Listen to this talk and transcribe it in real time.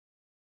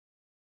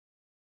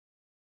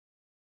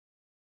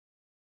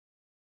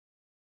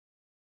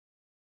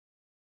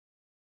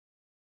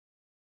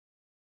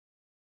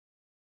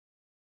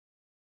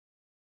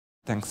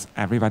Thanks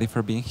everybody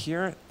for being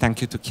here.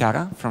 Thank you to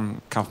Chiara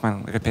from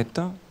Kaufmann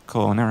Repetto,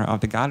 co-owner of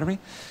the gallery.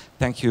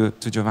 Thank you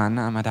to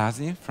Giovanna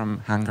Amadasi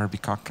from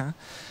HangarBicocca.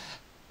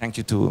 Thank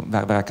you to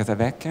Barbara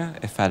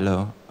Casavecchia, a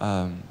fellow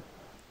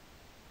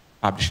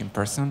publishing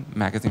person,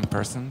 magazine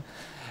person,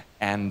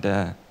 and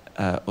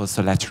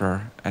also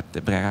lecturer at the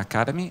Brera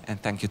Academy.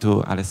 And thank you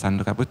to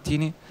Alessandro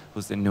Rabottini,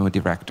 who's the new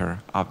director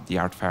of the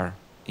art fair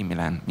in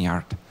Milan,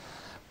 miart.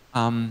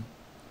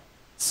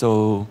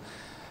 So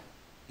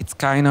it's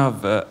kind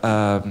of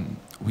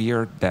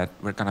weird that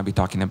we're going to be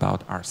talking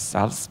about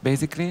ourselves,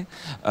 basically.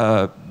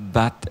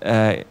 But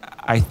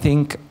I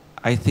think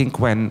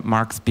when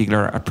Mark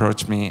Spiegler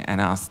approached me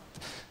and asked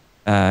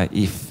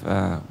if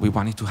we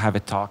wanted to have a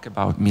talk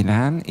about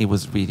Milan, he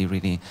was really,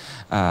 really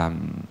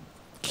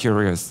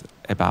curious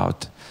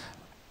about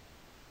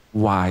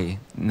why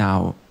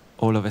now,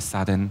 all of a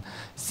sudden,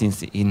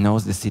 since he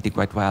knows the city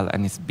quite well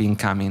and it's been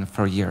coming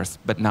for years,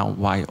 but now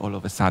why all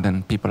of a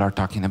sudden people are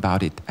talking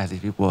about it as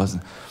if it was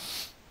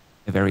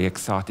a very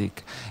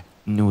exotic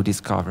new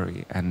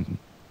discovery and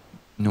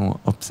new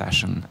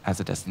obsession as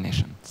a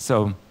destination.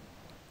 So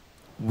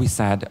we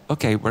said,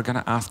 okay, we're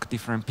going to ask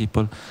different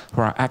people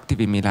who are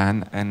active in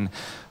Milan and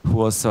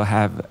who also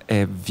have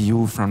a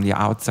view from the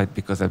outside,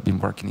 because I've been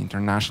working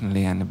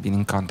internationally and have been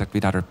in contact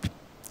with other,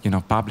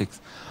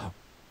 publics.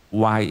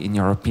 Why, in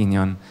your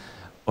opinion,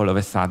 all of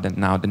a sudden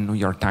now the New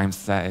York Times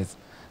says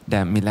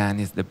that Milan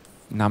is the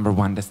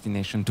 #1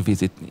 destination to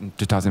visit in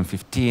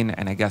 2015,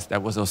 and I guess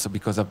that was also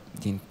because of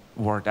the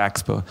World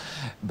Expo,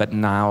 but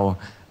now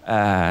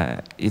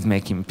is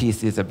making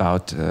pieces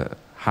about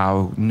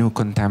how new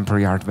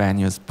contemporary art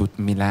venues put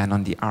Milan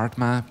on the art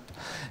map.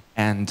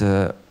 And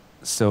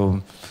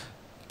so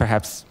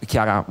perhaps,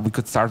 Chiara, we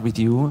could start with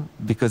you,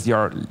 because you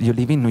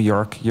live in New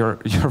York, you're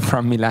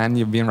from Milan,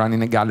 you've been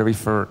running a gallery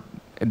for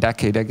a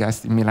decade, I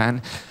guess, in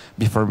Milan,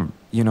 before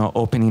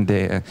opening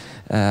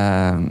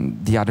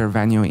the other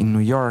venue in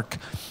New York.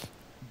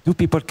 Do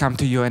people come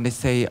to you and they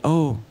say,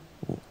 oh,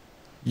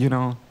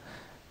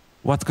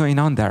 what's going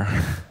on there?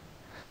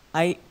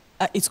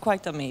 It's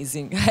quite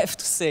amazing, I have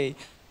to say.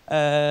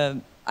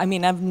 I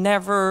mean, I've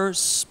never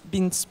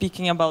been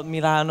speaking about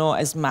Milano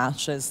as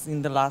much as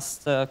in the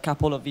last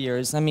couple of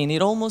years. I mean,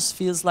 it almost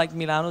feels like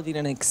Milano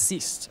didn't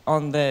exist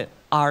on the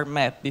art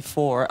map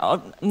before.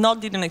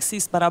 Not didn't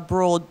exist, but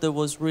abroad there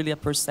was really a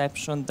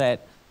perception that,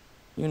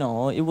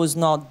 it was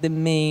not the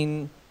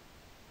main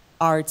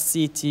art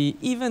city,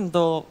 even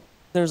though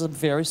there's a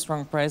very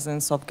strong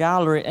presence of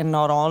gallery, and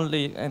not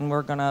only, and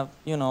we're gonna,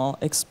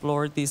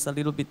 explore this a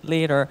little bit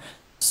later.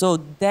 So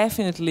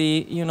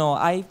definitely,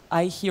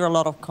 I hear a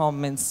lot of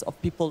comments of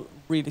people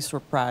really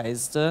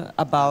surprised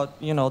about,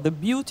 the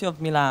beauty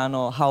of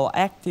Milano, how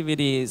active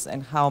it is,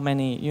 and how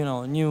many,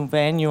 new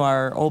venues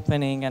are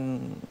opening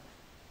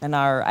and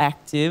are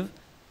active.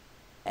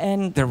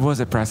 And there was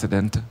a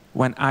precedent.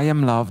 When I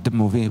Am Love, the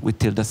movie with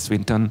Tilda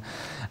Swinton,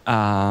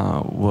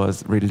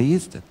 was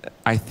released,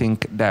 I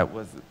think that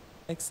was,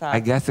 exactly, I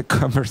guess, a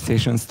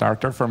conversation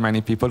starter for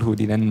many people who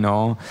didn't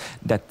know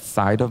that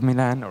side of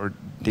Milan, or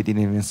they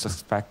didn't even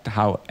suspect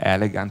how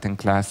elegant and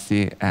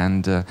classy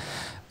and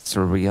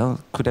surreal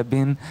could have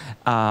been.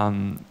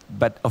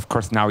 But of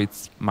course now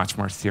it's much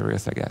more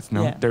serious, I guess.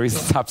 No, yeah. There is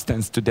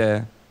substance to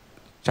the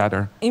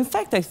chatter. In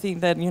fact, I think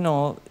that,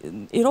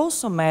 it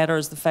also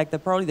matters the fact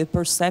that probably the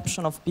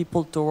perception of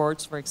people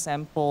towards, for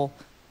example,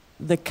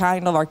 the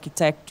kind of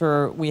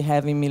architecture we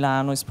have in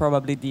Milano is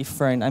probably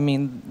different. I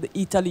mean,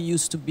 Italy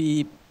used to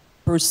be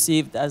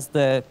perceived as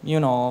the,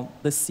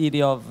 the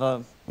city of,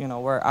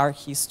 where art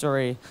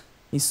history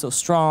is so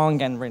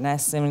strong, and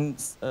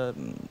Renaissance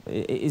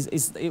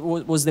it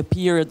was the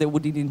period that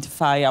would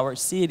identify our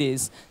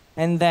cities.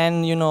 And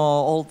then,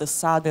 all of a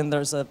sudden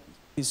there's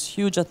this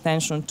huge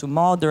attention to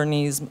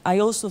modernism. I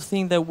also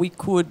think that we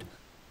could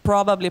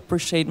probably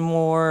appreciate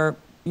more,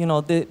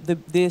 the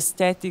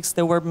aesthetics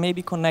that were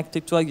maybe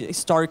connected to a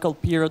historical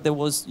period that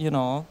was,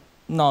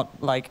 not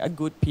like a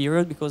good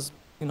period, because,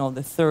 the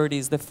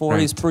 30s, the 40s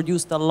right.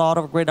 produced a lot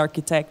of great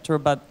architecture,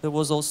 but there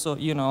was also,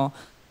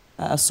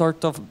 a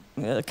sort of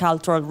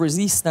cultural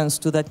resistance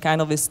to that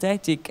kind of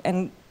aesthetic.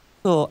 And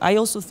so I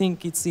also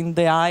think it's in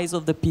the eyes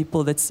of the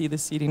people that see the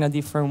city in a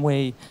different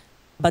way.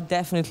 But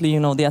definitely,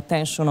 the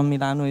attention on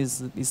Milano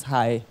is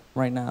high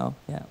right now,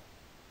 yeah.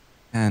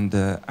 And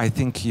I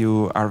think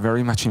you are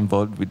very much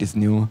involved with this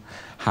new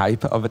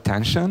hype of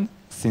attention,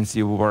 since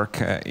you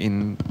work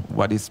in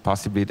what is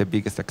possibly the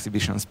biggest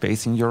exhibition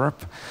space in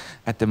Europe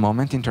at the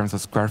moment in terms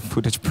of square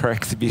footage per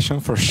exhibition,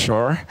 for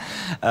sure.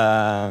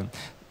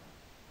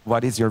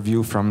 What is your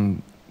view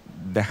from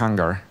the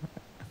hangar?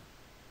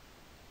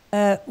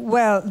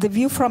 Well, the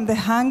view from the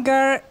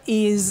hangar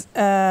is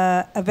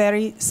a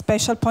very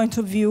special point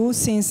of view,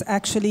 since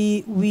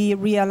actually we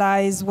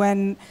realized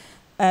when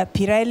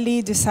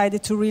Pirelli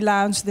decided to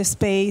relaunch the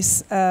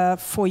space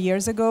 4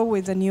 years ago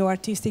with a new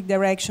artistic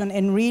direction,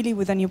 and really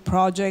with a new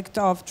project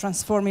of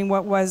transforming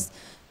what was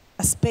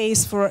a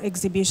space for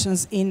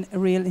exhibitions in a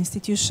real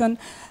institution.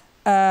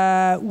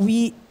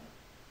 We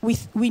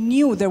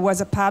knew there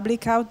was a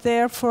public out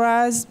there for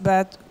us,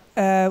 but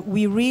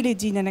we really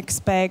didn't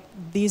expect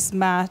this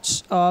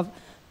much of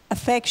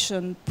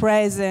affection,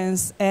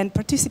 presence, and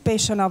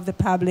participation of the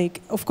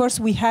public. Of course,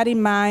 we had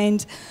in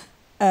mind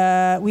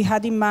a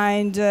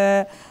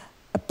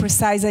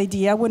precise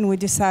idea when we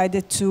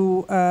decided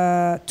to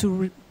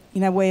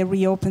in a way,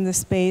 reopen the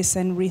space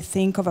and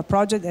rethink of a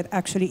project that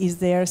actually is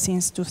there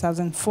since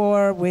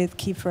 2004 with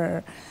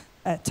Kiefer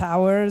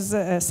Towers,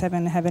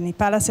 7 Heavenly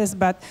Palaces.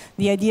 But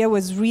the idea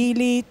was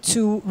really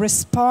to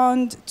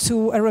respond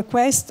to a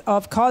request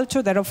of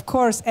culture that, of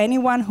course,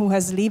 anyone who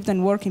has lived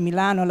and worked in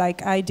Milano,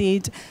 like I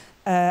did,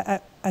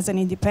 as an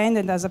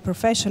independent, as a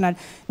professional,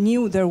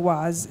 knew there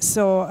was.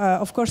 So,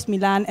 of course,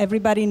 Milan,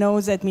 everybody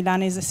knows that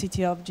Milan is a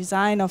city of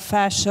design, of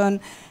fashion,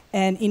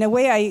 and in a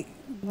way,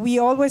 we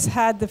always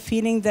had the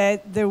feeling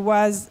that there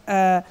was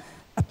a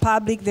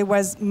public that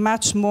was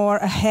much more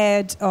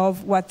ahead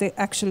of what the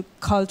actual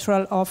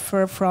cultural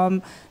offer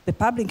from the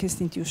public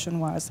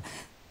institution was.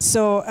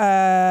 So,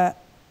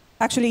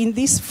 actually, in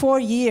these 4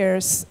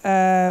 years,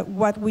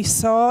 what we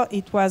saw,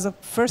 it was,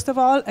 first of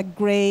all, a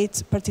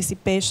great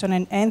participation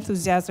and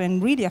enthusiasm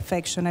and really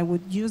affection, I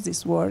would use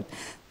this word,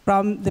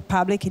 from the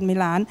public in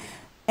Milan.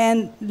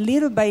 And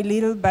little by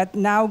little, but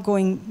now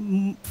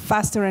going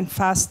faster and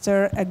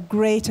faster, a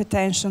great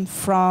attention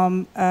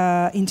from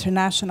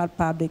international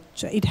public.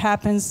 It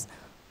happens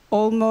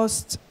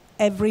almost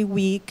every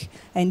week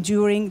and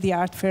during the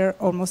art fair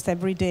almost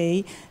every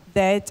day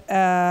that... you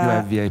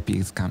have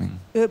VIPs coming.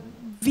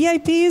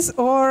 VIPs,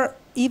 or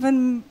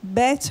even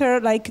better,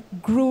 like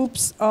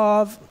groups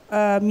of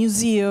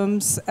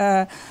museums,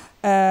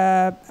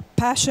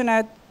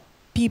 passionate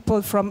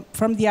people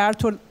from the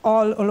art world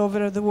all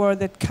over the world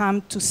that come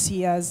to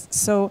see us.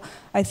 So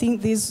I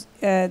think this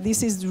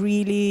is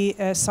really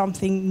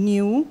something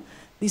new.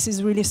 This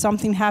is really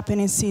something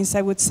happening since,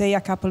 I would say, a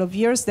couple of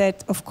years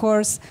that, of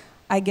course,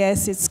 I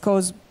guess it's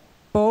caused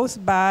both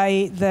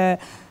by the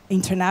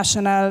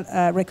international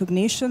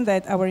recognition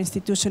that our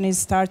institution is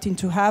starting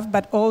to have,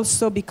 but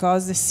also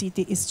because the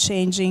city is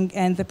changing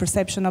and the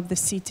perception of the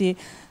city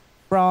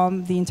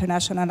from the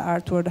international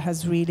art world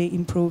has really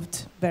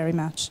improved very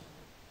much.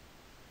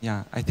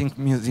 Yeah, I think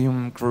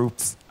museum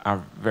groups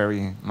are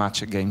very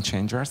much a game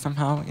changer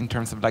somehow in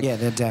terms of like... Yeah,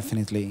 they're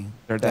definitely.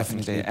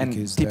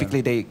 And typically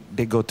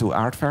they go to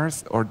art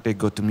fairs or they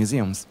go to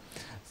museums.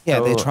 Yeah,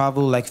 so they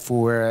travel like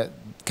for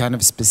kind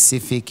of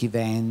specific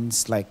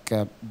events, like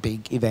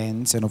big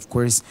events. And of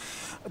course,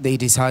 they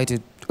decide to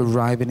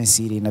arrive in a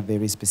city in a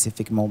very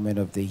specific moment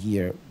of the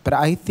year. But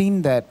I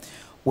think that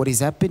what is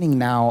happening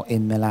now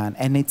in Milan,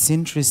 and it's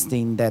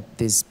interesting that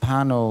this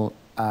panel,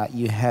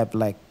 you have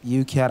like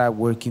you, Chiara,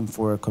 working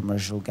for a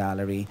commercial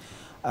gallery,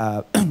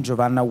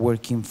 Giovanna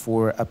working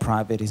for a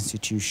private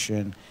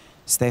institution,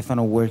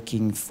 Stefano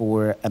working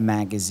for a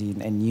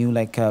magazine, and you,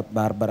 like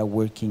Barbara,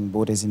 working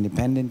both as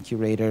independent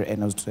curator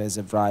and also as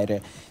a writer.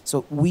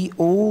 So we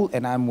all,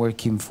 and I'm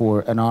working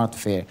for an art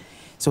fair.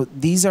 So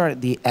these are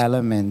the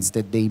elements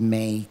that they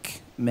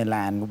make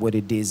Milan what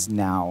it is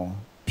now.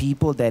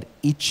 People that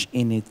each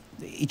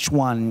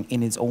one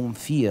in its own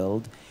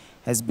field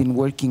has been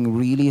working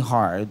really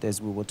hard,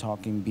 as we were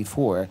talking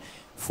before,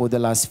 for the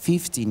last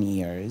 15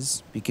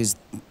 years, because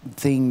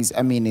things,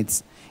 I mean,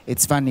 it's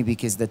funny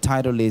because the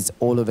title is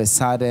all of a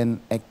sudden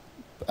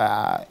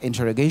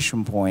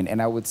interrogation point, and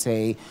I would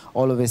say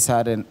all of a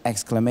sudden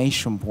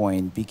exclamation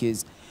point,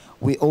 because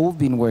we all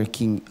been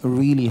working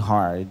really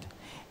hard,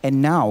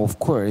 and now, of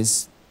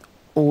course,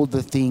 all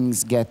the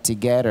things get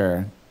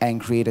together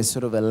and create a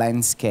sort of a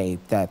landscape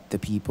that the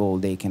people,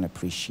 they can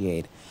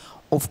appreciate.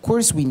 Of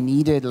course, we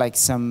needed like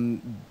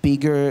some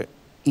bigger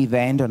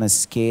event on a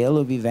scale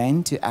of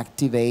event to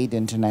activate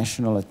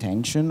international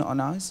attention on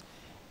us.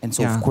 And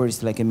so, of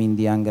course, like, I mean,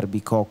 the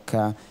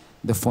HangarBicocca,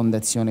 the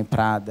Fondazione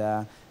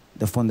Prada,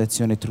 the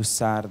Fondazione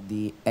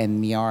Trussardi,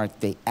 and miart,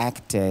 they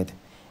acted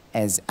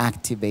as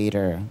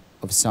activator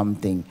of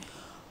something.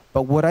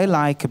 But what I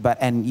like about,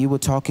 and you were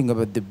talking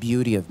about the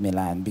beauty of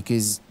Milan,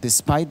 because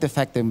despite the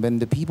fact that when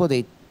the people,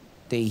 they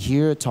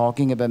hear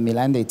talking about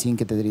Milan, they think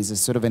that it is a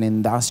sort of an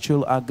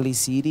industrial, ugly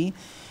city.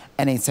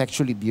 And it's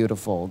actually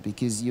beautiful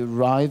because you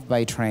arrive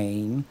by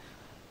train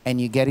and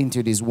you get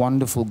into this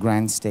wonderful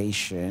grand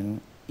station.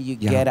 You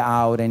get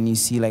out and you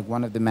see like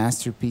one of the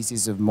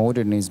masterpieces of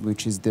modernism,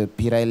 which is the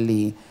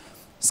Pirelli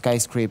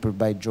skyscraper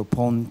by Gio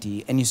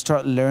Ponti. And you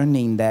start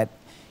learning that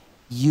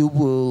you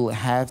will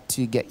have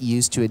to get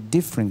used to a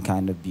different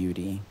kind of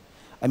beauty.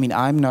 I mean,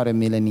 I'm not a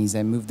Milanese.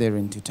 I moved there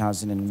in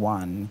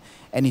 2001.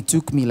 And it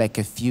took me like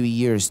a few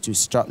years to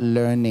start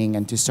learning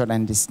and to start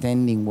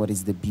understanding what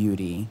is the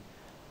beauty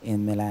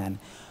in Milan.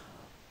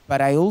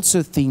 But I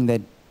also think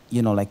that,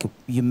 you know, like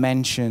you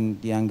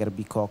mentioned the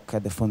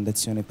HangarBicocca, the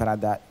Fondazione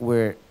Prada,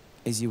 where,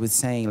 as you were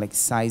saying, like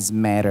size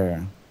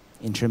matter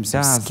in terms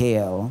of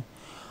scale.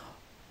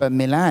 But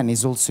Milan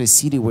is also a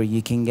city where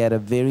you can get a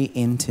very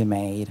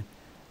intimate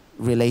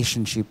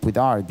relationship with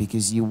art,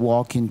 because you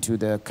walk into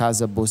the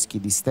Casa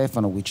Boschi di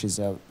Stefano, which is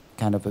a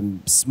kind of a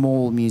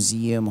small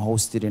museum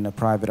hosted in a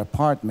private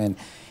apartment.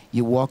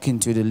 You walk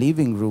into the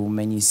living room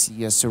and you see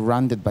you're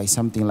surrounded by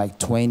something like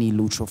 20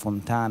 Lucio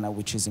Fontana,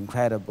 which is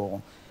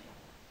incredible.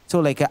 So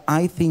like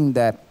I think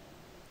that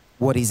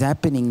what is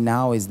happening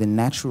now is the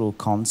natural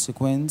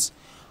consequence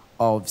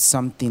of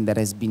something that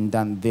has been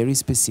done very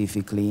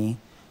specifically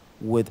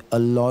with a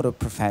lot of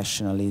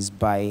professionalism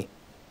by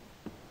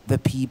the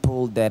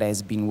people that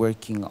has been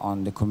working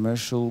on the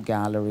commercial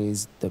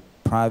galleries, the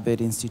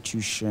private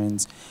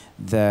institutions,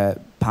 the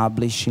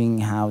publishing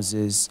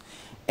houses.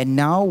 And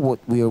now what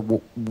we are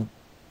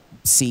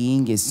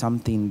seeing is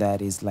something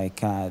that is like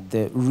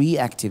the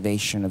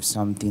reactivation of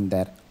something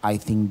that I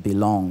think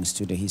belongs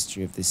to the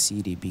history of the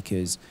city,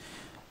 because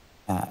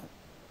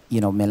you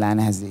know, Milan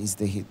is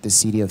the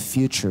city of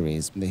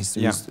futurism, the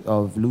history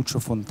of Lucio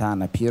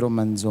Fontana, Piero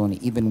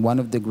Manzoni, even one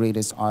of the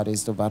greatest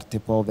artists of Arte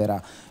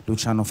Povera,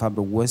 Luciano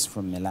Fabbro, was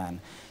from Milan.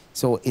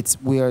 So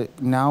we are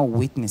now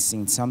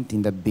witnessing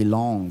something that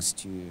belongs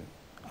to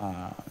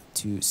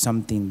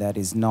something that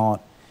is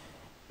not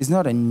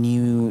a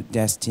new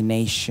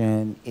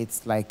destination.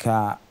 It's like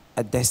a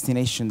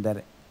destination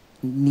that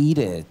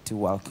needed to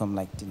welcome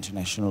like the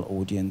international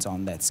audience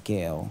on that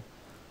scale.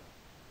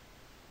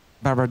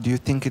 Barbara, do you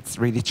think it's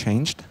really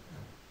changed?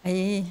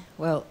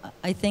 Well,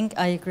 I think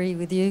I agree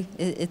with you.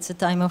 It's a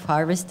time of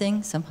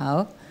harvesting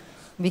somehow,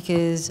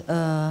 because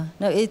no,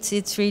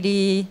 it's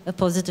really a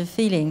positive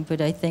feeling.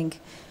 But I think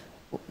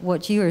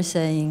what you are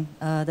saying,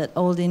 that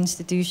all the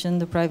institution,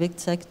 the private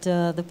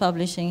sector, the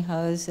publishing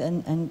house,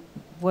 and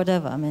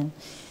whatever. I mean,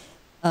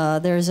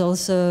 there's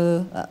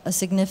also a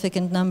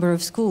significant number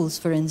of schools,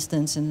 for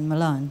instance, in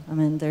Milan. I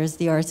mean, there's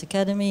the Arts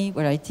Academy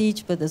where I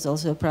teach, but there's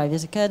also a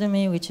private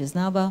academy, which is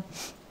NABA.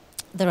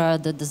 There are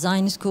the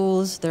design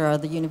schools, there are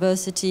the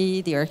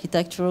university, the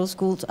architectural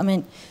schools. I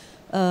mean,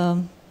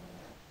 a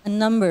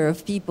number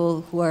of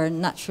people who are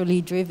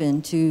naturally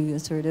driven to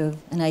sort of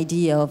an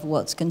idea of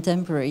what's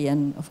contemporary.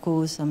 And of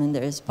course, I mean,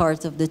 there's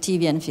part of the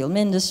TV and film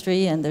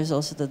industry, and there's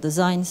also the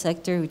design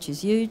sector, which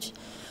is huge,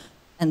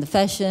 and the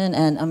fashion.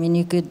 And I mean,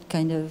 you could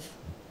kind of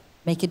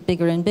make it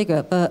bigger and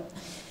bigger. But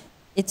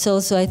it's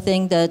also, I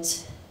think, that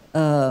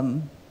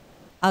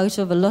out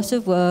of a lot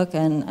of work,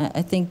 and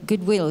I think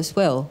goodwill as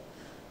well,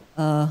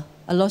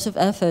 a lot of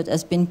effort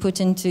has been put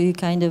into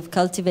kind of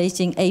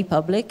cultivating a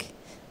public.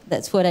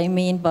 That's what I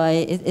mean by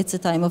it's a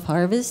time of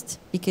harvest,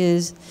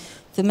 because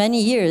for many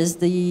years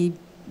the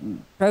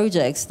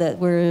projects that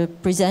were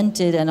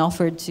presented and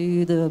offered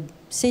to the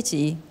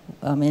city,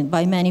 I mean,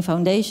 by many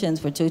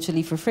foundations, were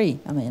totally for free.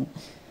 I mean,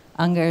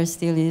 Hangar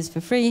still is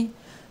for free.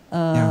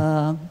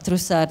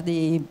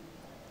 Trussardi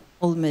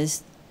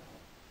almost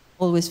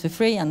always for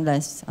free,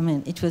 unless, I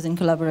mean, it was in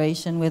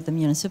collaboration with the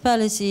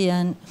municipality.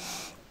 And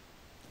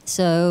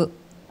so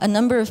a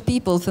number of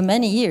people for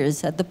many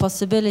years had the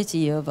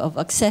possibility of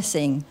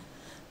accessing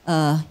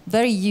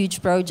very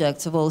huge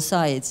projects of all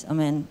sides. I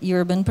mean,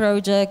 urban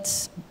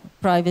projects,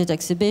 private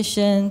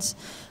exhibitions,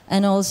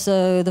 and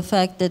also the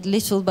fact that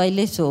little by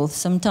little,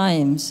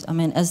 sometimes, I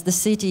mean, as the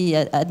city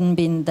hadn't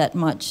been that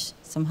much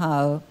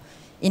somehow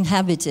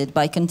inhabited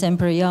by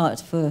contemporary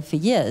art for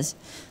years,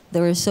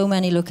 there were so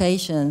many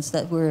locations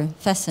that were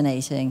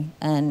fascinating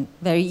and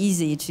very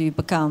easy to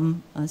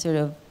become sort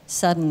of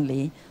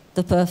suddenly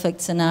the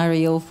perfect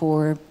scenario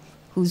for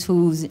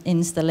who's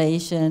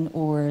installation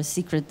or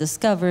secret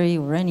discovery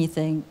or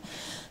anything.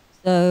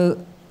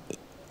 So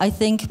I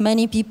think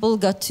many people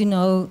got to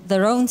know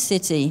their own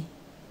city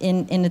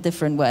in a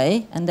different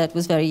way, and that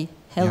was very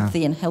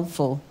healthy and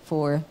helpful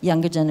for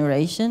younger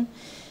generation.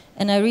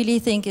 And I really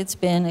think it's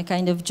been a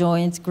kind of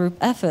joint group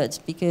effort,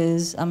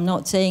 because I'm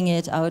not saying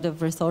it out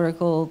of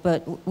rhetorical,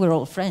 but we're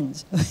all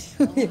friends.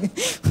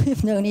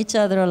 We've known each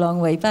other a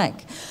long way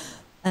back.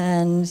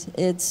 And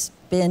it's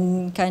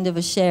been kind of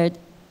a shared,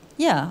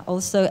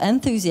 also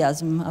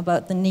enthusiasm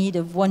about the need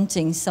of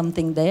wanting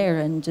something there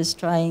and just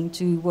trying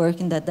to work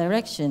in that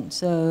direction.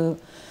 So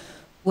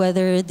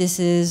whether this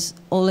is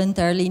all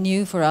entirely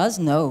new for us,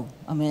 no.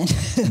 I mean,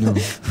 no.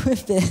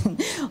 We've been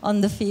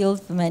on the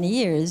field for many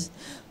years.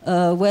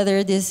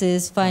 Whether this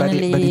is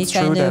finally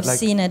kind of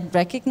seen and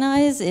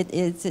recognized,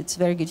 it's a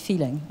very good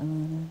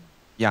feeling.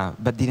 Yeah,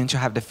 but didn't you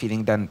have the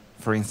feeling then,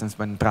 for instance,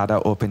 when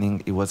Prada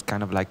opening, it was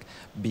kind of like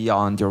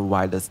beyond your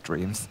wildest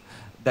dreams?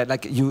 That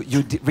like you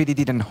really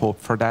didn't hope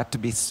for that to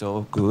be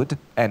so good,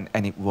 and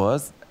it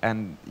was,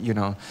 and you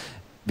know,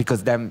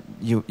 because then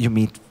you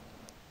meet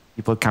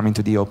people coming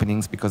to the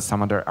openings because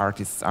some other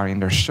artists are in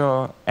their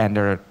show, and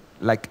they're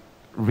like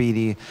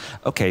really,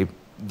 okay,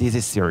 this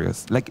is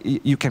serious. Like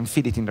you can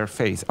feel it in their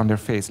face, on their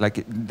face,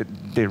 like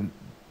they're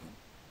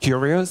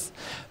curious,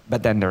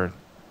 but then they're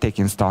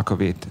taking stock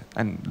of it,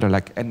 and they're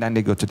like, and then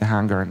they go to the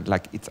hangar, and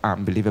like it's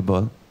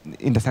unbelievable.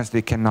 In the sense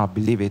they cannot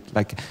believe it.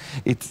 Like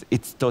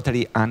it's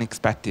totally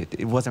unexpected.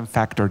 It wasn't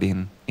factored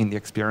in the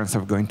experience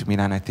of going to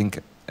Milan. I think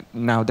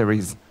now there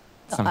is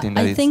something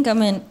that I think, I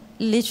mean,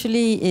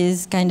 literally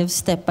is kind of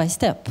step by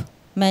step.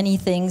 Many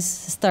things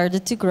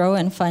started to grow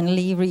and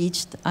finally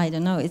reached, I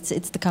don't know,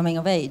 it's the coming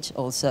of age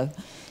also.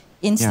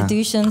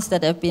 institutions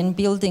that have been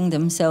building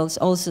themselves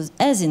also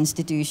as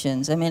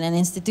institutions. I mean, and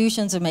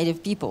institutions are made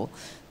of people.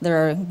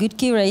 There are good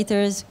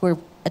curators who are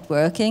at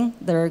working.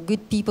 There are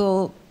good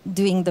people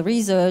doing the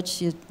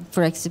research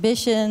for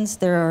exhibitions.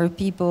 There are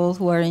people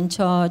who are in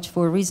charge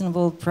for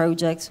reasonable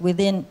projects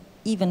within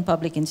even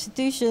public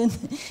institutions.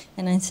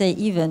 And I say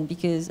even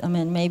because, I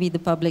mean, maybe the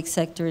public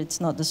sector, it's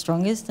not the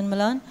strongest in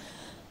Milan.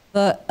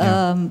 But,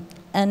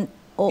 and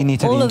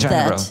all of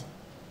that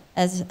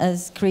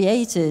has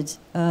created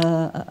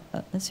a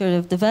sort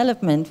of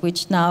development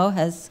which now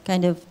has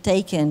kind of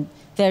taken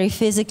very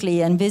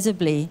physically and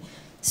visibly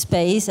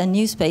space and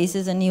new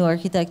spaces and new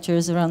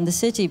architectures around the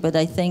city. But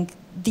I think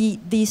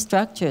these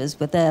structures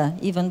were there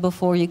even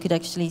before you could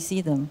actually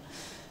see them.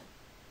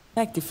 In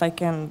fact, if I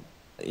can,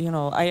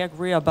 I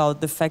agree about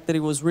the fact that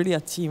it was really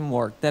a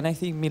teamwork. Then I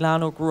think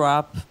Milano grew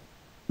up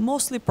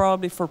mostly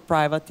probably for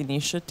private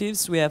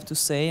initiatives, we have to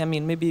say. I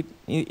mean, maybe,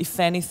 if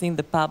anything,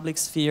 the public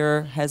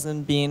sphere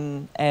hasn't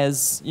been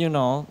as,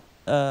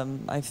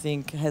 I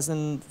think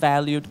hasn't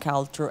valued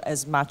culture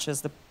as much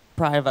as the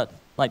private,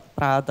 like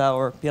Prada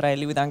or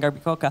Pirelli with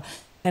HangarBicocca.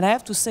 And I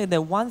have to say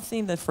that one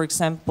thing that, for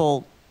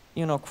example,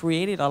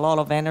 created a lot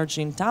of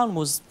energy in town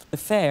was the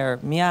fair,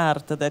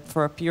 miart, that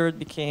for a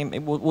period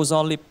was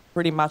only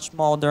pretty much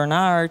modern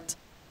art,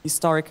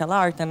 historical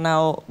art, and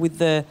now with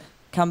the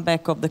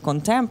comeback of the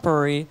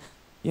contemporary,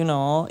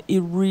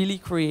 it really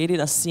created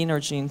a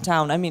synergy in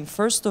town. I mean,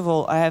 first of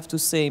all, I have to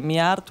say,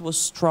 miart was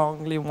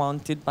strongly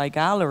wanted by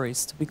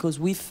gallerists because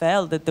we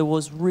felt that there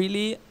was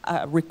really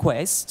a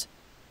request.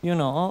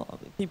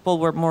 People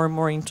were more and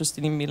more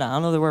interested in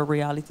Milano. There were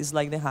realities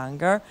like the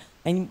Hangar.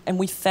 And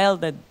we felt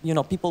that,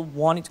 people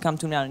wanted to come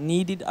to Milano,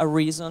 needed a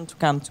reason to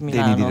come to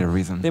Milano. They needed a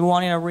reason. They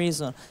wanted a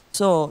reason.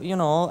 So,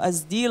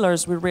 as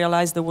dealers, we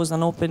realized there was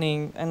an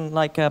opening and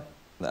like a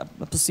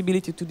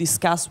possibility to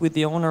discuss with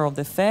the owner of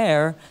the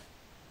fair.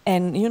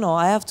 And,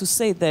 I have to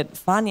say that,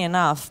 funny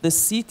enough, the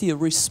city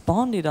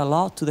responded a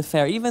lot to the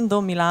fair, even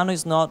though Milano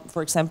is not,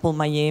 for example,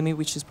 Miami,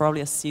 which is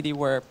probably a city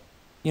where,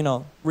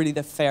 really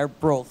the fair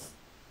brought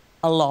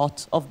a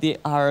lot of the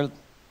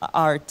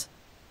art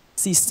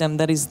system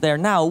that is there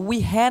now.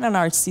 We had an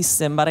art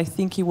system, but I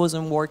think it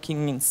wasn't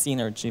working in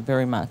synergy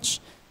very much.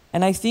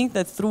 And I think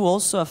that through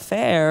also a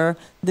fair,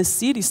 the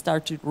city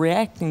started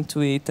reacting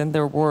to it, and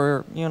there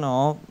were,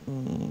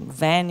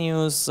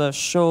 venues,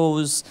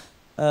 shows,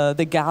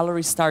 the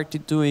gallery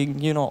started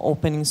doing,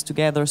 openings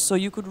together. So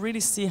you could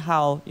really see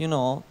how,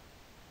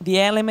 the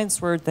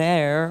elements were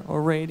there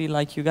already,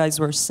 like you guys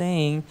were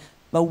saying,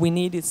 but we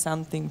needed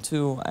something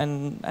too.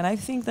 And I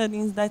think that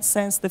in that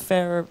sense, the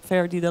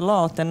fair did a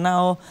lot. And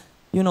now,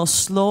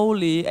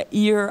 slowly,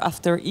 year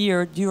after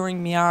year,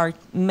 during miart,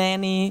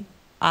 many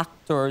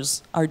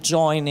actors are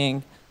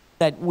joining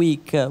that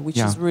week, which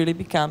is really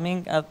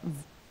becoming a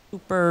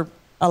super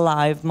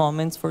alive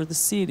moment for the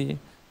city.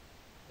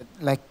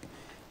 Like,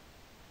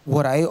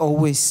 what I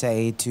always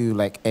say to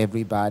like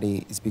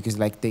everybody is because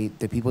like the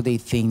people, they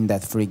think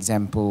that, for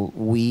example,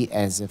 we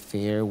as a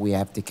fair, we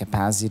have the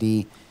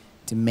capacity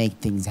to make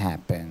things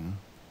happen.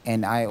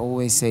 And I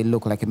always say,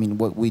 look, like, I mean,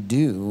 what we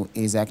do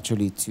is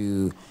actually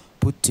to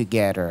put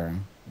together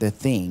the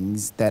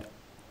things that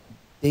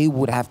they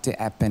would have to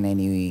happen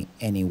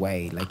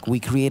anyway. Like, we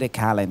create a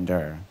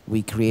calendar,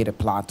 we create a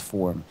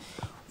platform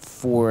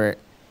to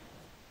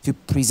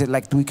present,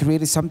 like, we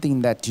created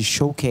something that to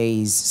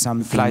showcase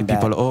something Fly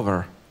people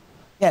over.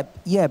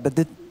 Yeah,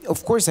 but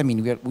of course, I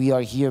mean, we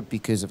are here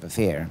because of a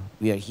fair.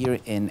 We are here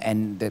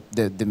and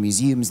the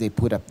museums, they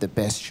put up the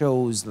best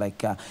shows,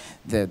 like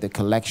the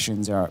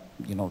collections are,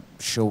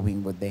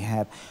 showing what they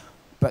have.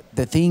 But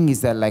the thing is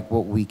that, like,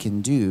 what we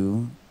can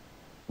do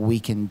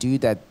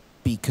that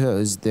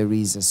because there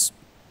is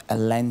a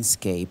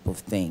landscape of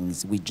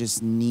things. We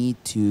just need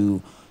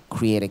to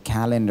create a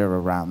calendar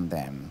around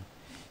them.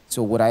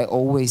 So what I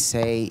always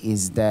say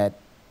is that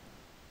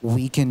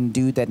we can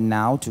do that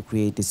now to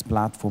create this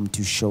platform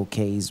to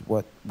showcase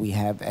what we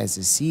have as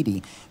a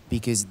city,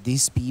 because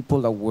these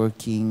people are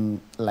working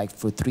like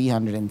for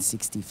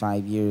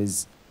 365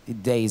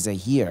 days a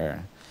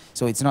year.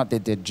 So it's not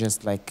that they're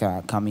just like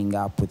coming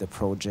up with a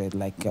project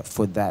like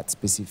for that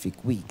specific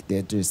week.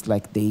 They're just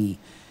like they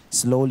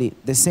slowly,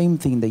 the same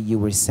thing that you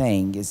were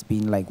saying is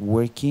been like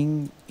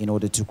working in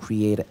order to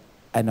create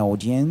an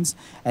audience.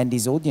 And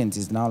this audience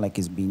is now like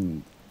is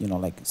being,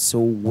 like so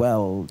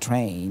well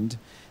trained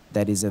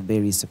that is a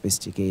very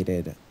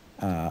sophisticated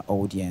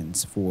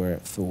audience for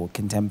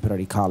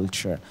contemporary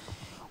culture,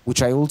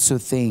 which I also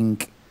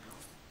think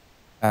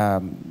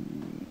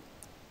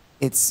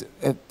it's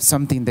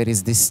something that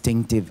is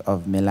distinctive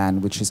of Milan,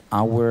 which is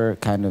our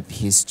kind of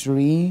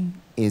history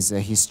is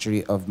a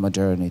history of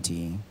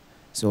modernity.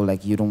 So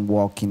like you don't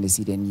walk in the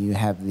city and you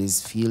have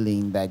this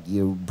feeling that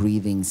you're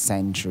breathing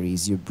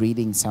centuries. You're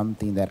breathing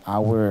something that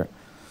our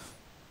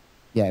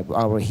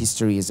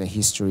history is a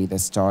history that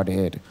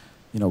started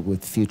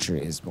with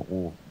futurism,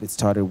 or it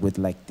started with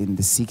like in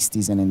the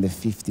 60s and in the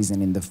 50s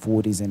and in the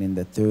 40s and in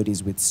the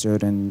 30s with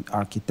certain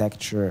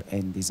architecture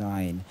and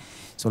design.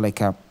 So like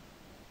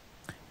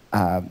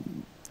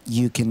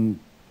you can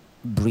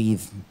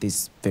breathe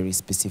this very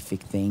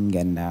specific thing,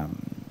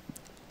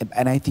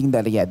 and I think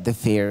that the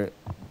fair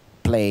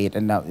played,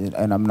 and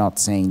I'm not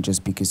saying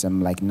just because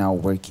I'm like now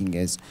working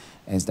as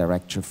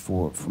director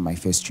for my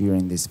first year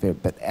in this fair,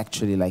 but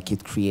actually like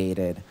it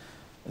created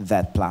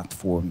that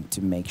platform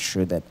to make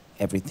sure that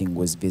everything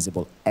was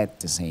visible at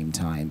the same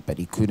time. But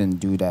you couldn't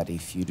do that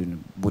if you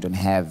wouldn't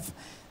have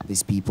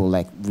these people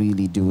like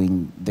really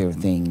doing their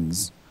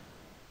things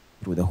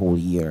through the whole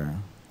year.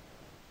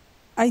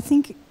 I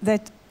think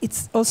that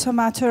it's also a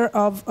matter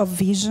of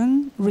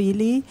vision,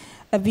 really.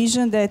 A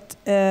vision that,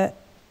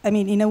 I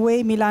mean, in a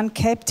way, Milan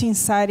kept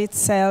inside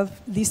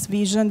itself this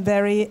vision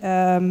very,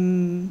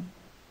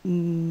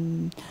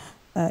 in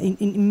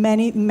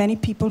many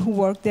people who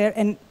work there.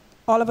 And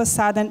all of a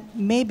sudden,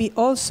 maybe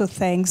also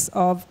thanks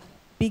of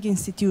big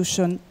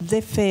institution,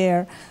 the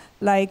fair,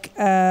 like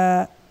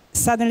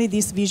suddenly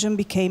this vision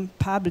became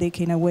public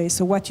in a way.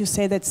 So what you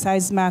say that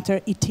size matter,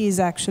 it is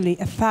actually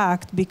a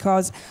fact,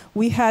 because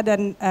we had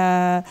in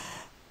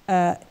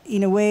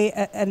a way,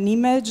 an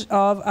image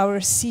of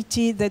our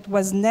city that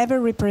was never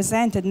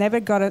represented, never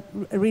got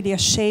really a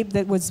shape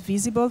that was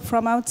visible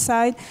from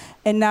outside.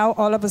 And now,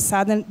 all of a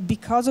sudden,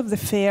 because of the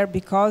fair,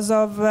 because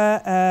of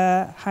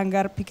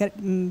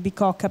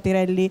HangarBicocca,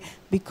 Pirelli,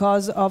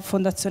 because of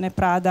Fondazione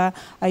Prada,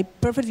 I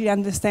perfectly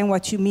understand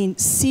what you mean.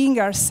 Seeing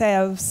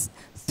ourselves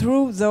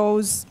through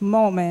those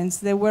moments,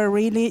 they were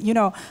really, you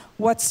know,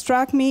 what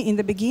struck me in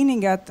the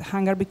beginning at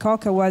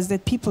HangarBicocca was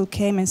that people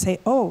came and say,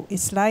 oh,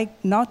 it's like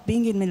not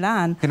being in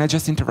Milan. Can I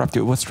just interrupt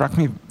you? What struck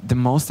me the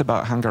most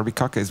about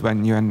HangarBicocca is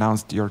when you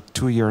announced your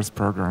 2 years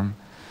program,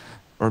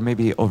 or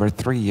maybe over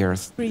 3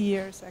 years. 3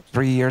 years, actually.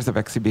 3 years of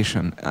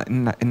exhibition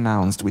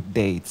announced with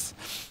dates.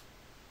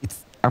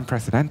 It's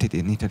unprecedented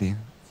in Italy.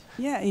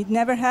 Yeah, it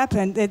never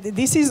happened.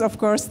 This is, of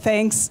course,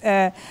 thanks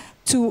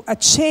to a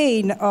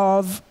chain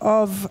of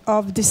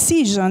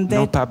decision that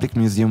no public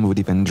museum would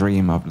even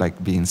dream of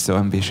like being so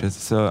ambitious.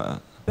 So,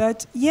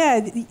 but yeah,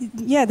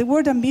 the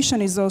word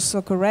ambition is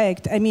also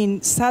correct. I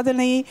mean,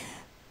 suddenly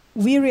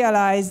we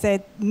realized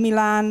that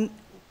Milan,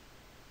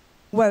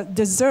 well,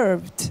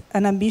 deserved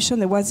an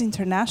ambition that was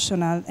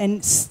international,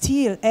 and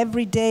still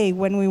every day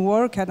when we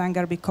work at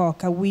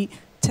HangarBicocca, we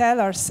tell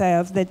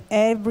ourselves that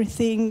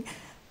everything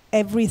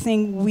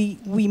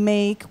we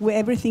make,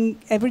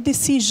 every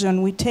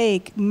decision we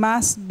take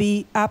must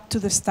be up to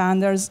the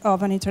standards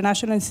of an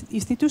international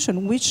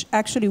institution, which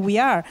actually we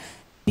are,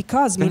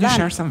 because Can Milan. you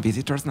share some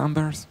visitors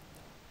numbers?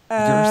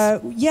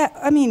 Yeah,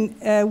 I mean,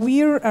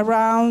 we're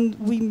around.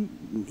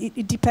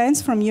 It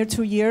depends from year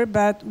to year,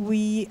 but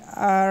we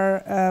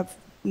are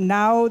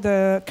now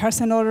the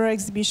Cars and Order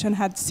exhibition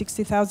had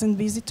 60,000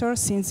 visitors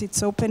since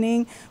its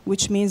opening,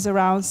 which means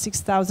around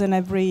 6,000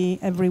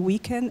 every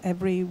weekend,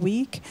 every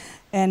week.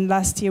 And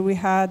last year we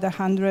had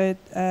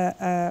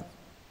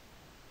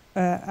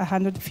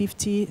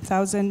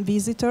 150,000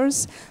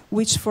 visitors,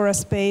 which for a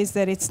space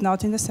that it's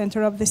not in the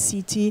center of the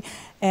city,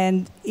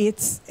 and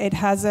it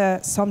has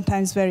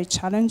sometimes very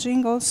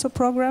challenging also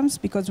programs,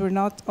 because we're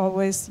not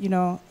always, you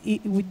know, we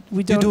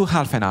don't. You do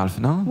half and half,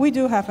 no? We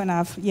do half and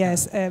half,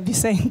 yes.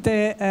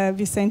 Vicente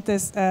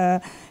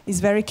is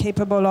very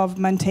capable of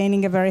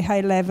maintaining a very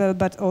high level,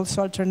 but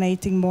also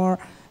alternating more,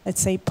 let's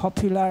say,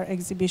 popular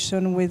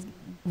exhibition with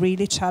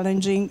really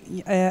challenging.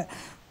 I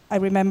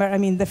remember, I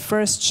mean, the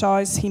first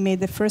choice he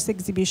made, the first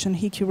exhibition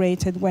he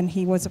curated when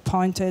he was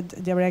appointed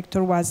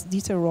director was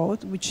Dieter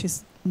Roth, which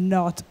is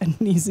not an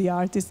easy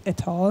artist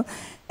at all.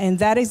 And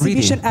that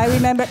exhibition, really? I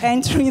remember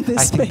entering the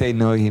space. I think they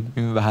know him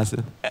in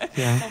Basel.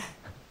 Yeah.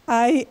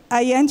 I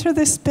entered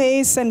the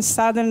space, and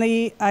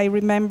suddenly I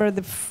remember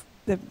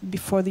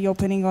before the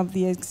opening of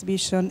the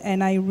exhibition,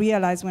 and I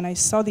realized when I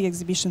saw the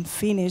exhibition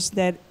finished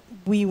that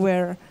we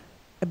were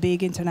a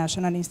big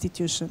international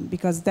institution,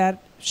 because that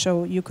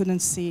show you couldn't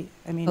see.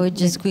 I mean, I would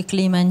just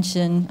quickly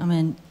mention, I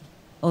mean,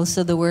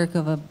 also the work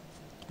of an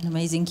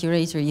amazing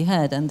curator you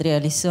had, Andrea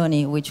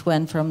Lissoni, which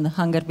went from the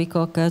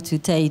HangarBicocca to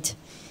Tate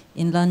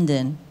in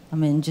London. I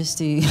mean, just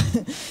to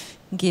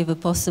give a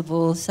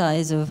possible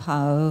size of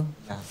how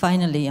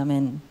finally, I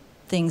mean,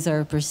 things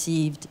are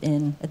perceived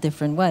in a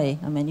different way.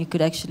 I mean, you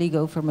could actually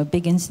go from a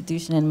big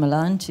institution in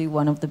Milan to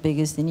one of the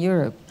biggest in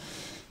Europe.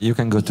 You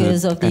can go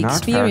because to of the an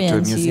art fair, to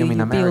a museum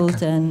in America.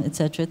 Built, and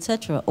etc.,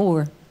 etc.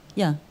 Or,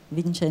 yeah,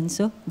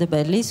 Vincenzo De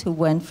Bellis, who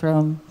went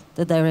from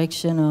the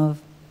direction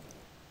of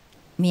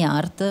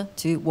Miart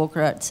to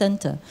Walker Art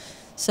Center.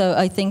 So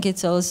I think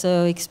it's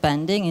also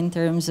expanding in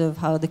terms of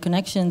how the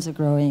connections are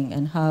growing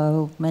and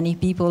how many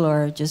people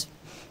are just,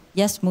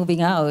 yes,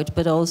 moving out,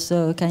 but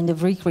also kind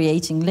of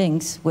recreating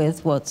links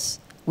with what's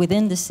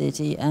within the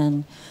city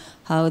and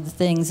how the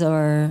things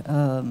are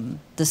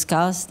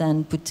discussed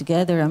and put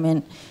together. I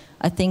mean,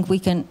 I think we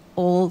can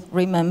all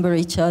remember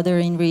each other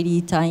in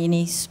really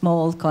tiny,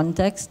 small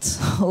contexts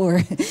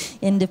or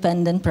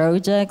independent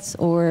projects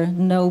or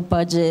no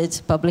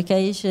budget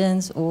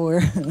publications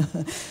or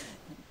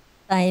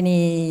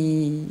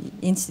tiny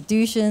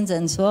institutions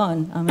and so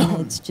on. I mean,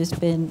 it's just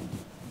been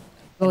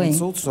going. And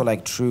it's also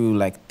like true,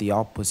 like the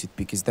opposite,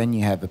 because then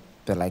you have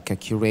but like a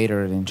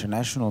curator, an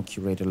international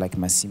curator like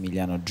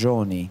Massimiliano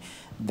Gioni,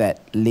 that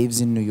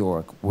lives in New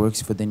York,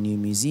 works for the new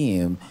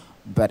museum,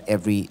 but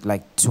every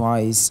like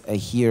twice a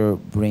year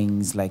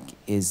brings like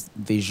his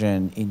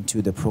vision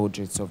into the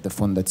projects of the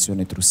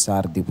Fondazione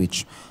Trussardi,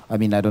 which, I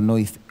mean, I don't know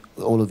if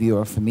all of you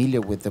are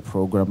familiar with the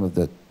program of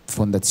the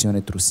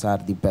Fondazione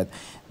Trussardi, but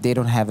they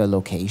don't have a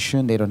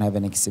location, they don't have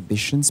an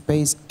exhibition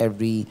space.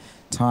 Every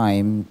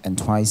time and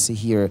twice a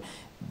year,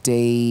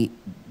 they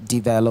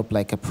develop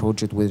like a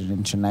project with an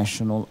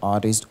international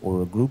artist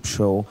or a group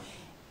show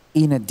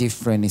in a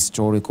different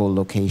historical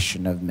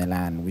location of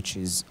Milan, which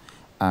is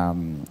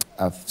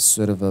a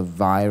sort of a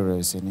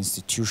virus, an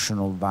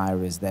institutional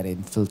virus that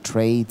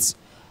infiltrates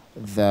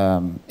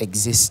the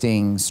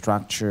existing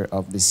structure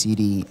of the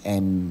city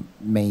and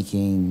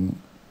making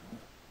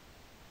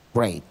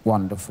great,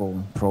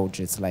 wonderful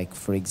projects. Like,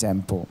 for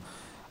example,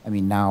 I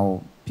mean,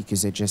 now,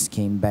 because I just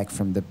came back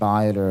from the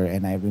Bayer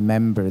and I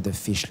remember the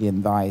Fischli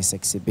and Weiss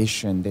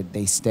exhibition that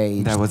they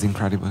staged. That was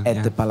incredible.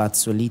 At the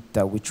Palazzo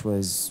Litta, which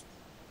was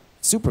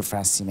super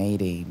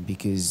fascinating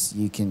because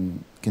you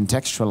can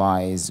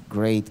contextualize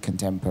great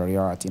contemporary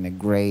art in a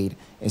great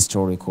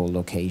historical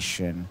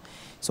location.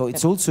 So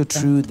it's also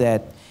true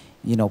that,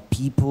 you know,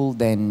 people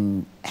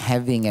then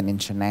having an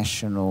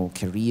international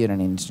career,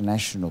 an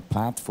international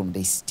platform,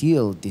 they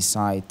still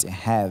decide to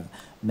have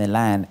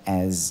Milan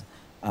as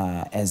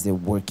their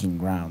working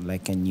ground.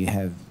 Like, and you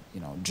have,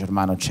 you know,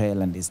 Germano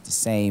Celand is the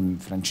same,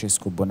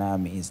 Francesco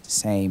Bonami is the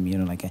same, you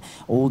know, like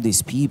all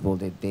these people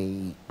that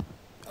they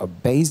are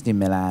based in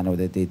Milan or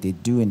that they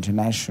do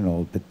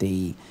international, but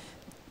they,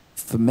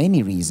 for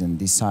many reasons,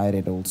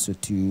 decided also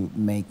to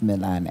make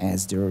Milan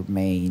as their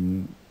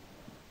main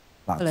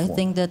platform. Well, I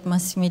think that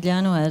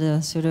Massimiliano had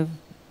a sort of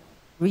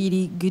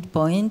really good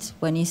point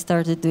when he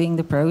started doing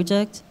the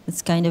project.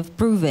 It's kind of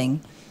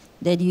proving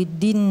that you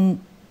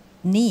didn't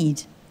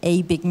need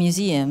a big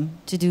museum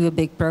to do a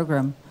big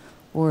program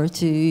or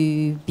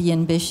to be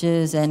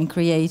ambitious and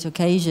create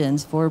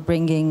occasions for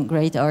bringing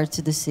great art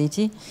to the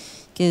city,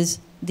 because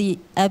the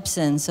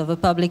absence of a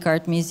public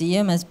art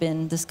museum has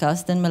been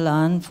discussed in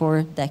Milan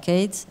for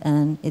decades,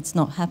 and it's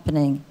not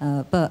happening.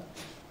 But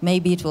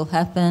maybe it will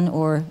happen,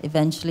 or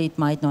eventually it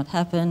might not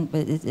happen.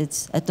 But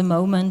it's at the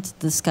moment,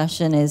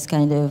 discussion is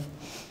kind of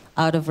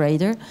out of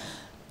radar.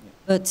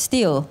 But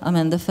still, I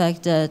mean, the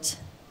fact that,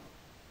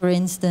 for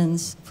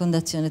instance,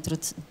 Fondazione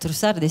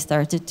Trussardi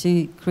started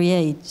to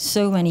create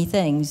so many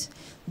things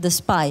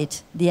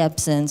despite the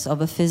absence of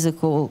a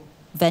physical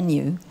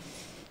venue,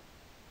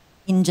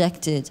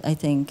 injected, I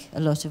think, a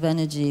lot of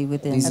energy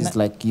within. This is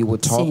like you were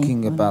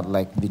talking about,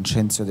 like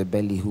Vincenzo De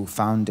Belli, who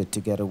founded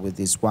together with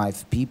his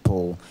wife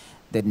People,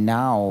 that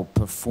now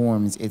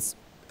performs. It's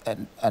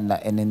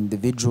an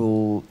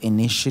individual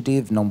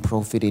initiative,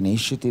 non-profit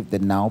initiative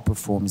that now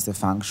performs the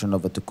function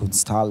of a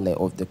Kunsthalle,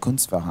 of the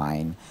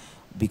Kunstverein,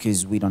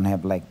 because we don't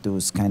have like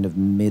those kind of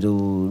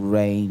middle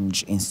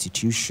range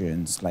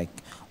institutions,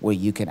 like where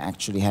you can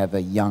actually have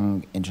a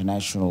young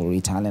international or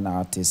Italian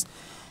artist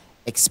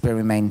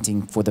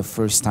experimenting for the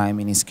first time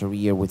in his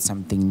career with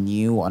something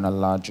new on a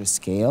larger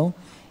scale.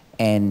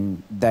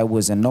 And that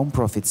was a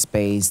non-profit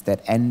space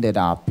that ended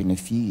up in a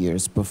few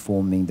years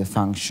performing the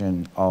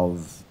function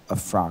of a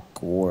FRAC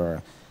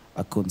or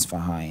a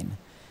Kunstverein.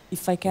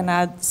 If I can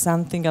add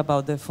something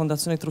about the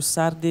Fondazione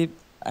Trussardi,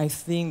 I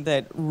think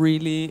that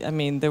really, I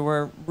mean, they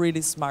were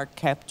really smart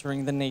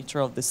capturing the nature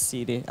of the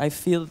city. I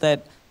feel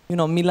that, you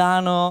know,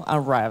 Milano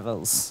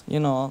unravels, you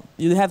know,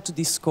 you have to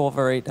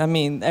discover it. I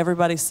mean,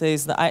 everybody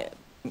says that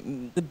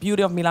the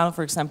beauty of Milano,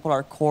 for example,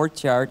 our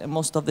courtyard, and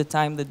most of the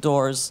time the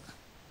doors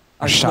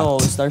are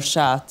closed, are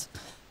shut.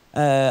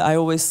 I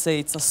always say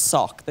it's a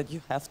sock that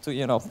you have to,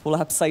 you know, pull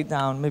upside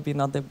down. Maybe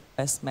not the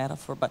best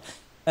metaphor, but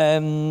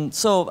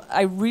so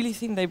I really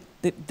think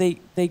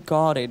they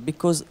got it,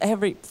 because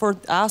for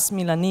us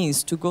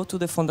Milanese to go to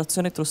the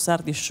Fondazione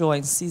Trussardi show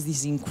and see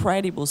this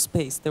incredible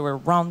space that were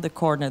around the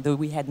corner that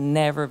we had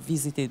never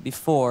visited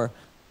before,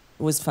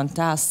 it was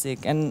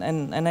fantastic.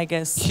 And I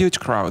guess huge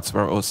crowds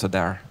were also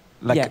there.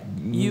 Like, yeah,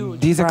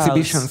 huge these crowds.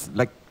 exhibitions,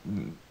 like,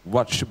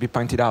 what should be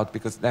pointed out,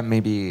 because then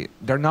maybe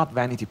they're not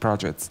vanity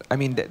projects. I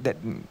mean,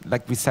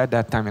 like we said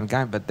that time and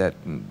again, but that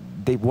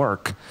they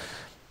work.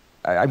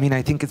 I mean,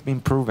 I think it's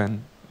been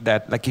proven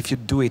that, like, if you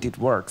do it, it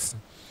works.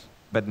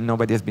 But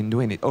nobody has been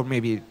doing it, or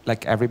maybe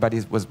like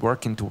everybody was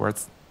working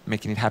towards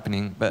making it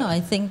happening. But no, I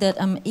think that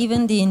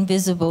even the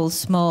invisible,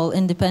 small,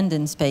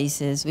 independent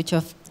spaces, which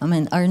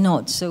are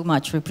not so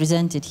much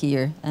represented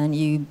here, and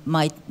you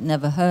might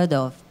never heard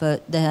of,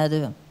 but they had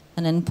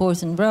an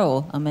important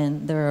role. I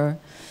mean, there are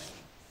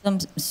some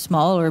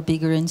small or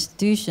bigger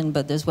institution,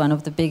 but there's one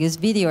of the biggest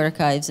video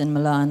archives in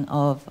Milan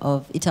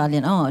of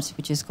Italian art,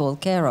 which is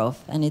called Care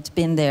of, and it's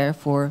been there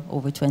for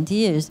over 20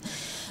 years.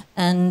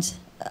 And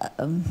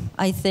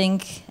I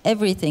think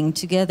everything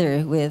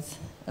together with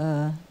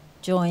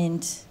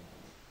joint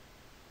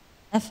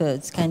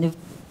efforts kind of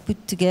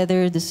put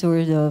together the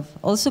sort of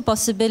also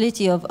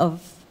possibility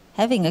of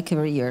having a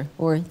career,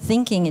 or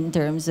thinking in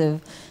terms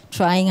of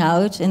trying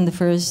out in the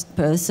first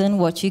person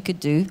what you could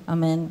do. I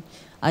mean,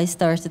 I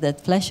started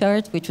at Flash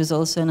Art, which was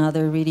also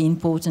another really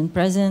important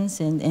presence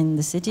in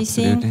the city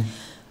Absolutely. scene.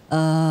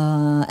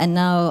 And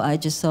now I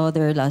just saw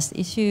their last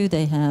issue.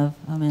 They have,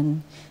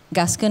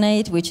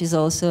 Gasconade, which is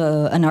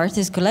also an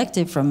artist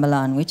collective from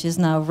Milan, which is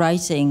now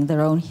writing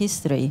their own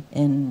history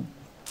in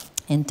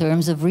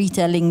terms of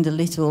retelling the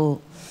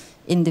little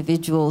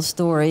individual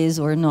stories,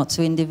 or not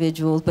so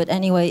individual. But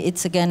anyway,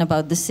 it's again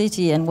about the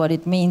city and what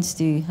it means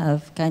to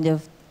have kind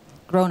of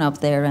grown up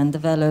there and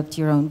developed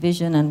your own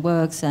vision and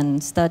works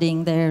and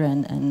studying there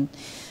and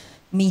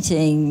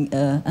meeting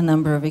a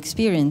number of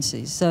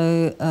experiences.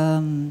 So,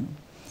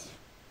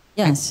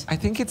 yes. I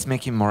think it's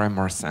making more and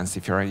more sense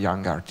if you're a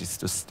young artist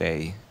to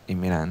stay in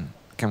Milan.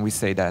 Can we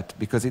say that?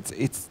 Because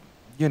it's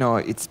you know,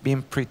 it's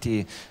been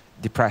pretty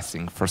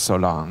depressing for so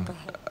long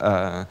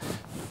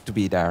to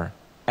be there.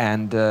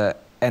 And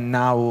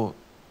now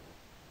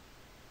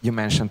you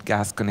mentioned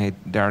Gasconade.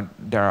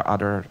 There are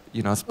other,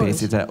 you know,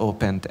 spaces that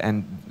opened,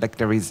 and like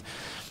there is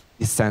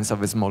this sense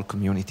of a small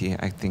community,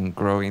 I think,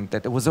 growing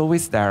that was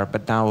always there,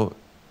 but now,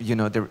 you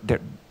know,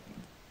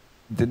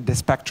 the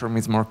spectrum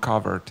is more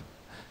covered.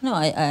 No,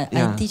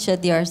 I teach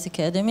at the Arts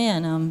Academy,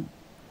 and I'm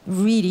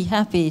really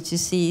happy to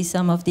see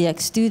some of the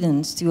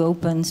ex-students to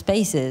open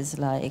spaces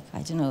like,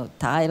 I don't know,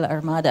 Tile,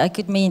 Armada.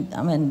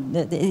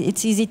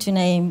 It's easy to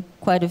name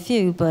quite a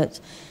few, but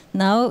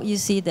now you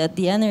see that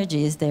the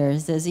energy is there.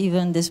 There's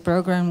even this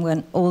program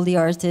when all the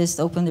artists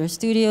open their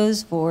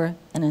studios for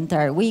an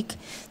entire week.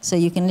 So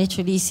you can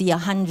literally see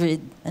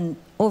 100 and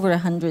over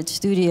 100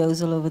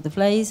 studios all over the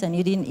place, and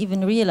you didn't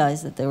even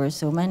realize that there were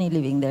so many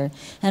living there.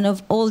 And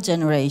of all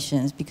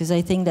generations, because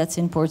I think that's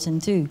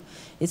important too.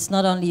 It's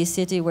not only a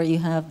city where you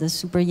have the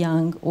super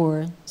young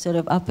or sort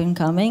of up and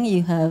coming,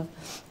 you have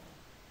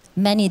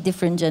many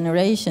different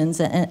generations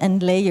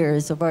and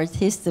layers of art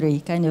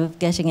history kind of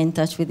getting in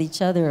touch with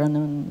each other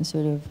on a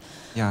sort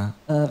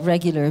of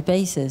regular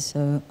basis.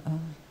 So,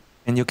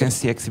 and you can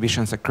see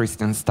exhibitions at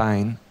Christian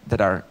Stein that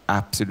are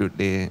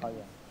absolutely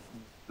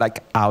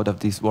like out of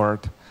this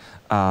world.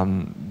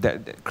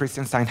 The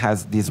Christian Stein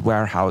has this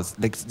warehouse,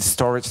 like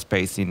storage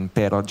space in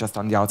Pero, just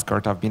on the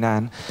outskirts of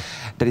Milan,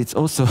 that it's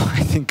also,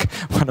 I think,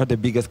 one of the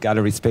biggest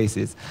gallery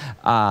spaces.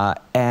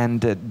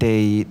 And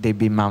they've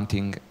been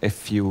mounting a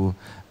few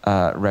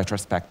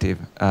retrospective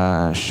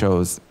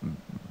shows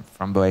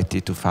from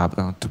Boetti to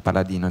Fabro to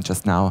Palladino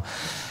just now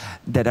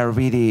that are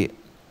really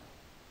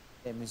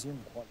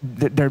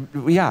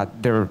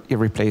they're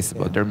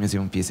irreplaceable. They're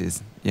museum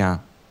pieces. Yeah.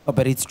 Oh,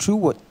 but it's true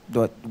what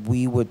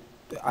we would.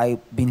 I've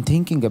been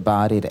thinking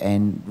about it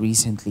and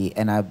recently,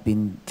 and I've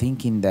been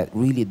thinking that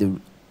really the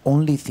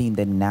only thing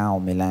that now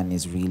Milan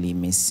is really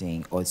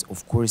missing is,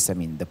 of course, I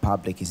mean, the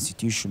public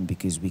institution,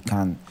 because we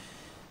can't,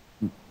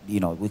 you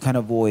know, we can't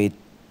avoid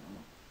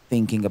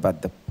thinking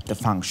about the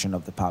function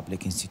of the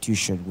public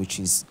institution, which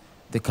is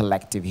the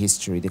collective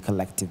history, the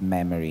collective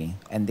memory,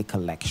 and the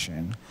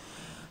collection.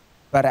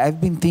 But I've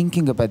been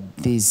thinking about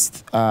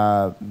this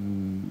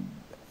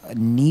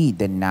need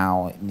that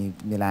now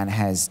Milan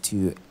has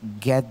to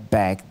get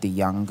back the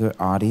younger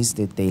artists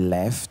that they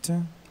left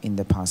in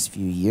the past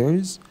few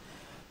years.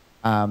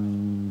 I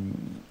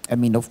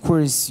mean, of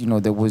course, you know,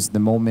 there was the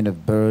moment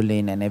of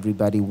Berlin and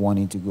everybody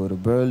wanting to go to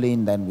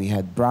Berlin. Then we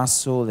had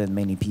Brussels and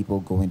many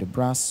people going to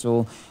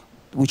Brussels,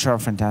 which are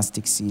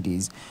fantastic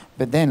cities.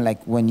 But then,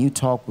 like, when you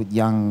talk with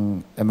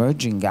young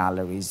emerging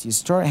galleries, you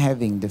start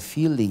having the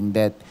feeling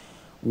that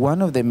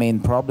one of the main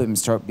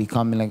problems start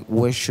becoming like,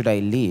 where should I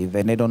live?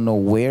 And I don't know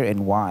where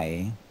and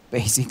why,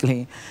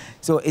 basically.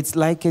 So it's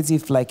like as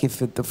if,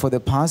 for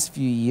the past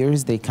few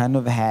years, they kind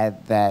of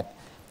had that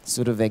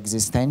sort of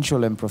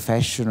existential and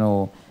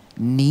professional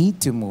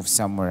need to move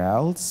somewhere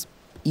else,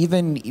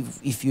 even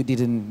if you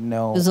didn't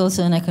know. There's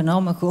also an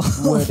economical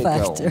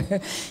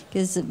factor,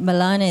 because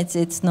Milan,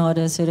 it's not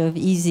a sort of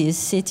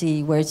easiest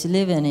city where to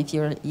live in if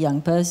you're a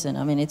young person.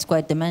 I mean, it's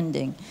quite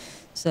demanding.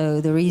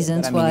 So the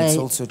reasons why... it's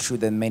also true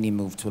that many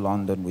moved to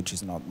London, which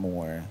is not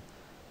more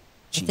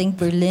cheap. I think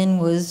Berlin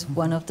was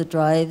one of the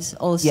drives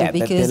also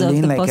because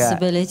Berlin, of the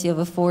possibility of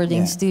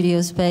affording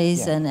studio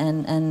space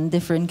and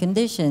different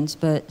conditions.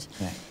 But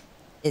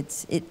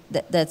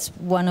that's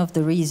one of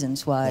the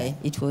reasons why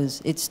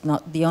it's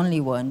not the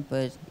only one,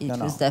 but it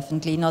was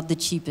definitely not the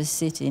cheapest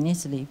city in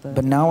Italy.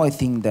 But now I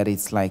think that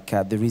it's like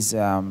there is...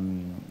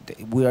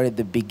 we are at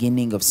the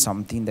beginning of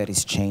something that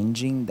is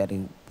changing,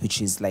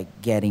 which is like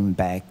getting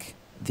back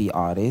the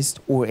artist,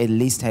 or at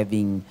least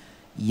having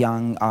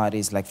young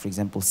artists, like, for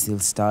example, still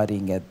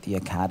studying at the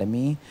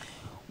academy,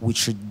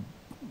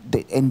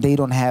 and they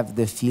don't have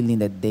the feeling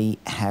that they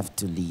have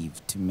to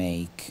leave to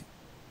make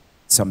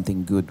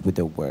something good with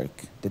their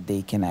work, that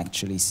they can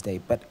actually stay.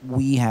 But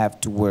we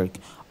have to work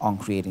on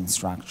creating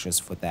structures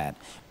for that,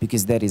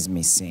 because that is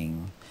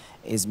missing.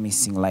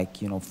 Like,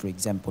 you know, for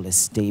example, a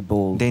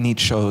stable... They need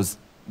shows.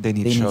 They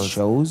need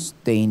shows.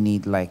 They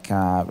need like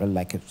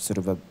a sort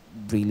of a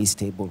really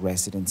stable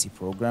residency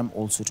program,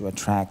 also to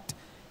attract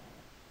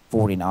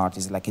foreign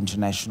artists, like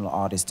international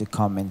artists, to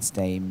come and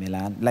stay in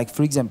Milan. Like,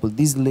 for example,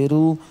 these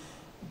little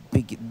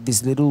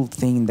this little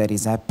thing that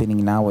is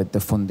happening now at the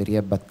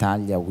Fonderia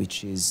Battaglia,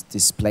 which is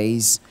this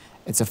place.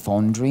 It's a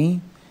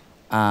foundry.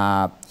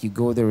 You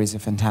go there, is a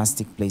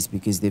fantastic place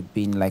because they've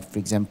been, like, for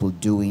example,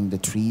 doing the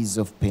trees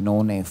of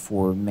Penone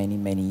for many,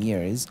 many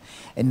years.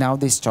 And now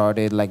they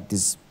started like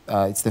this,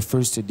 it's the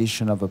first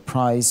edition of a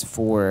prize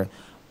for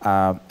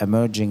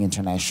emerging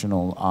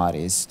international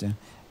artists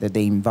that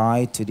they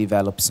invite to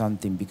develop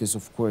something because,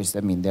 of course,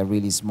 I mean, they're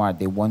really smart.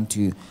 They want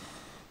to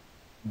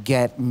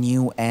get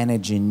new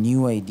energy,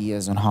 new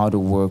ideas on how to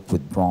work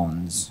with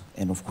bronze.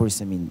 And of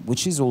course, I mean,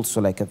 which is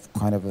also like a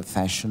kind of a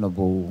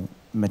fashionable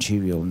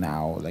material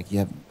now. Like you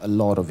have a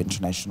lot of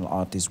international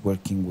artists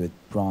working with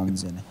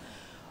bronze,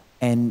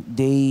 and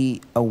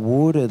they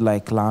awarded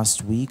like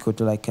last week or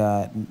to like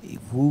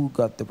who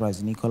got the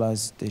prize?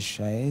 Nicolas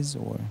Deschamps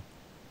or?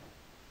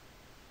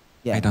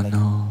 Yeah, I don't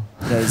know.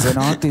 Yeah, he's an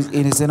artist.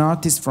 It is an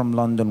artist from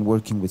London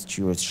working with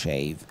Stuart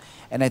Shave,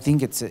 and I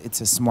think it's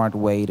a smart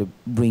way to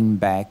bring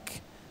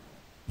back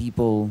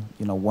people,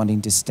 you know,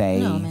 wanting to stay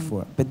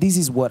for. But this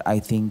is what I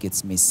think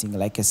it's missing,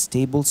 like a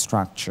stable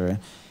structure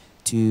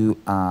to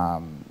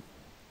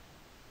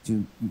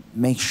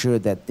make sure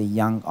that the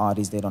young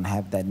artists, they don't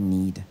have that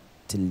need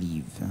to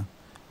leave.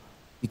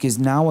 Because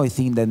now I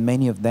think that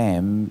many of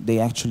them, they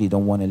actually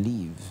don't want to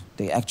leave.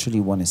 They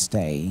actually want to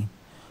stay.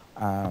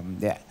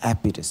 They're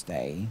happy to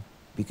stay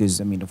because,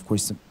 I mean, of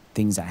course,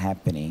 things are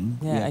happening.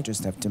 Yeah, we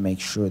just have to make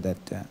sure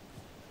that...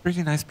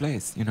 Pretty nice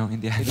place, you know,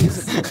 in the end. It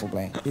is a beautiful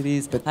place. It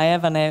is. But I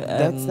have an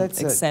that's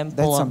example.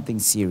 That's something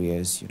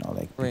serious, you know,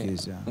 like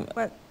because...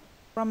 Well,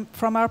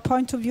 from our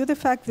point of view, the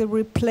fact that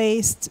we're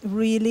placed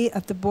really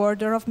at the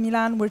border of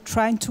Milan, we're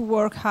trying to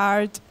work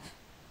hard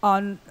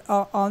on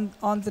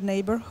the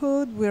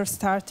neighborhood. We're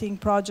starting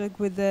project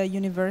with the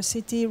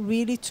university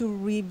really to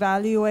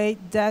reevaluate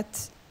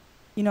that,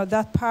 you know,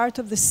 that part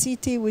of the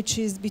city which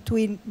is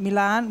between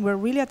Milan. We're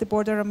really at the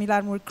border of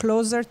Milan. We're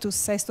closer to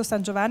Sesto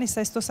San Giovanni.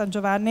 Sesto San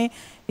Giovanni,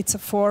 it's a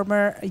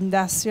former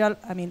industrial,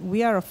 I mean,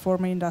 we are a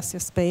former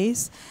industrial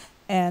space,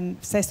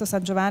 and Sesto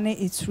San Giovanni,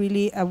 it's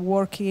really a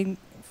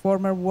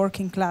former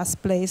working class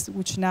place,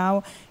 which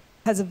now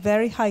has a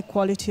very high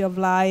quality of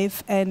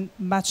life and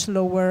much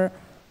lower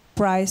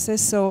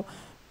prices. So,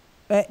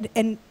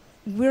 and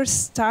we're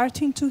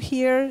starting to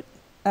hear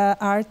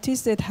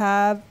artists that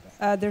have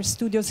their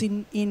studios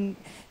in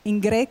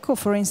Greco,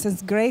 for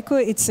instance. Greco,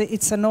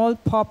 it's an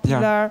old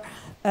popular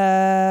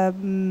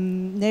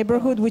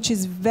neighborhood, which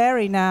is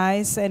very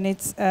nice, and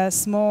it's a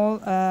small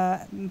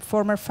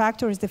former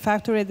factory. It's the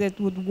factory that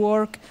would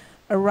work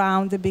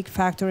around the big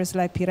factories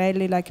like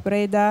Pirelli, like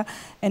Brera,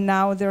 and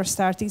now they're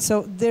starting.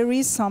 So there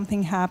is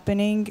something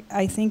happening,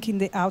 I think, in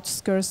the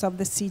outskirts of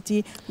the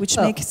city, which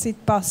makes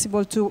it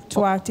possible to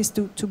artists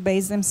to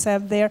base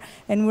themselves there.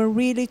 And we're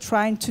really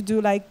trying to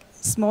do like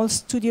small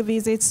studio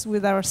visits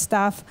with our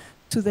staff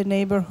to the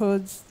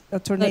neighborhoods,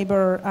 to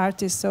neighbor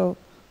artists. So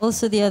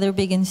also the other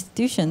big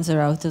institutions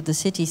are out of the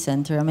city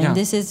center. I mean,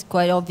 this is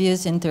quite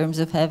obvious in terms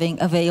of having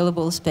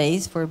available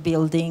space for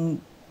building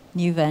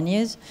new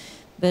venues.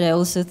 But I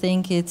also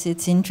think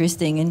it's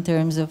interesting in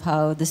terms of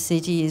how the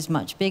city is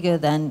much bigger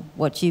than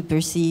what you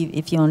perceive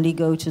if you only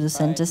go to the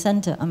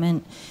center. I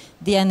mean,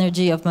 the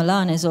energy of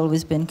Milan has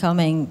always been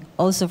coming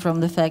also from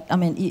the fact, I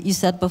mean, you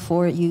said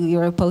before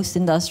you're a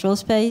post-industrial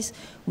space.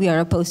 We are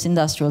a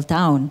post-industrial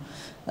town.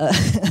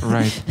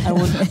 Right.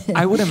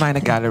 I wouldn't mind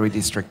a gallery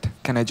district.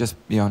 Can I just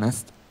be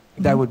honest?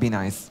 That would be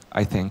nice,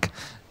 I think.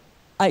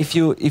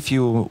 If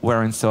you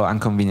weren't so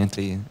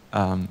inconveniently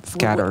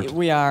scattered.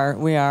 We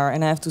are,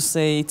 and I have to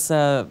say it's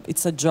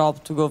a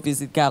job to go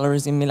visit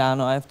galleries in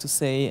Milano. I have to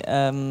say,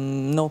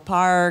 no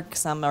park.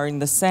 Some are in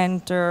the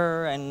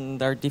center, and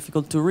they're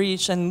difficult to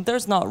reach. And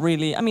there's not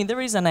really. I mean, there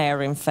is an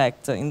area, in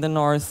fact, in the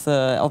north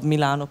of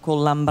Milano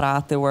called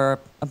Lambrate, where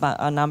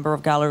a number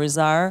of galleries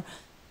are.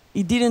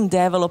 It didn't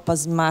develop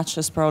as much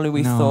as probably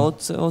we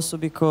thought. Also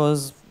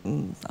because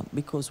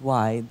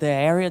why? The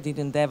area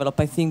didn't develop.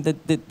 I think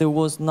that there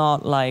was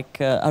not like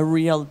a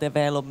real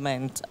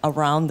development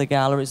around the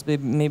galleries,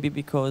 maybe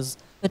because...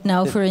 But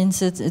now, for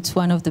instance, it's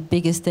one of the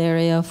biggest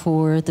area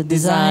for the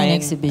design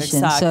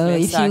exhibition. So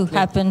if you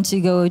happen to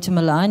go to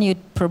Milan,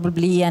 you'd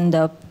probably end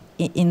up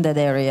in that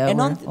area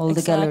where all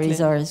the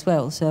galleries are as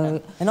well.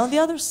 So And on the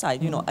other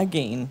side, you know,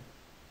 again,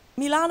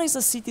 Milano is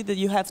a city that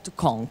you have to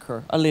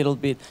conquer a little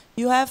bit.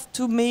 You have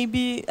to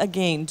maybe,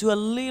 again, do a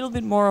little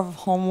bit more of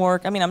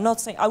homework. I mean, I'm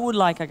not saying I would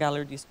like a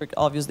gallery district,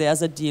 obviously,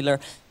 as a dealer.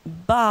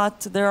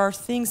 But there are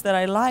things that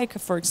I like,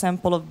 for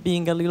example, of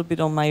being a little bit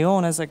on my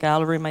own as a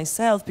gallery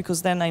myself,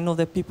 because then I know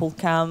that people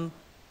come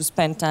to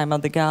spend time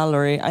at the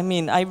gallery. I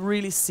mean, I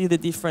really see the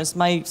difference.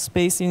 My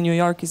space in New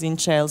York is in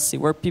Chelsea,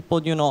 where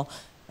people, you know,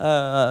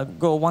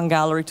 go one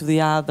gallery to the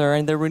other,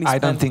 and they really. I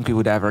don't think we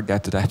would ever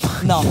get to that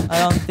point. No, I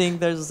don't think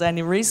there's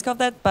any risk of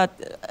that. But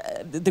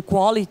the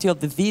quality of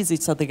the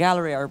visits at the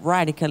gallery are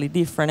radically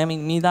different. I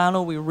mean,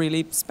 Milano, we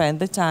really spend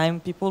the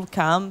time. People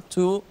come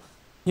to,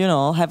 you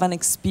know, have an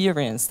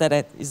experience that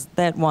is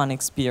that one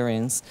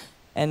experience.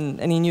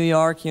 And in New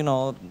York, you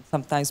know,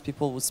 sometimes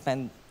people would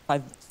spend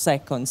 5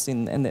 seconds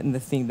in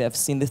the thing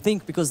they've seen the thing,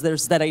 because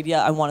there's that idea,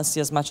 I want to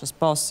see as much as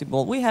possible.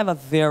 We have a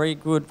very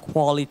good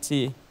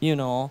quality, you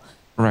know,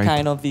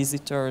 kind of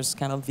visitors,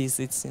 kind of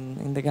visits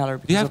in the gallery.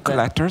 Do you have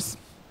collectors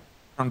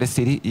from the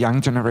city, young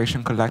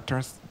generation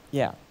collectors?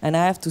 Yeah, and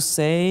I have to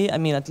say, I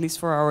mean, at least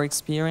for our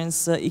experience,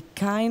 it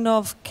kind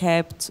of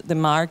kept the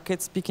market,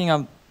 speaking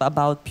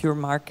about pure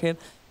market,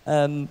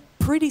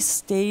 pretty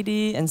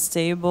steady and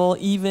stable,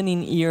 even in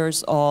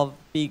years of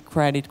big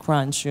credit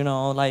crunch, you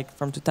know, like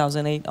from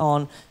 2008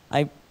 on.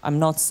 I'm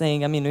not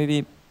saying, I mean,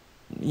 maybe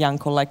young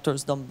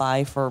collectors don't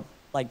buy for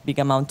like big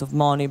amount of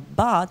money,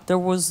 but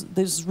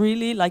there's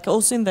really, like,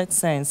 also in that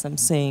sense, I'm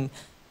saying,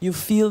 you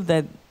feel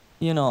that,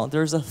 you know,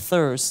 there's a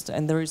thirst,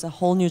 and there is a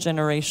whole new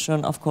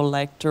generation of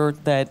collectors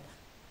that,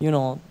 you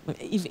know,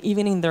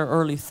 even in their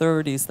early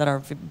 30s, that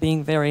are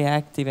being very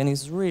active, and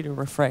it's really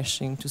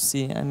refreshing to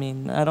see. I mean,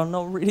 I don't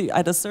know, really,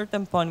 at a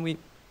certain point,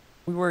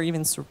 we were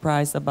even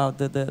surprised about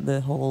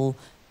the whole,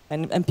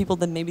 and people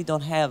that maybe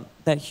don't have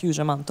that huge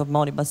amount of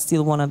money, but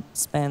still want to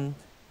spend,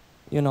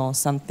 you know,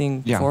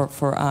 something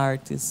for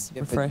art is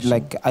refreshing.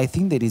 Like, I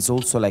think that is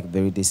also like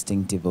very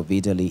distinctive of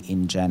Italy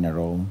in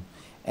general.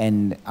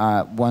 And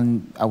I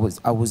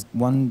was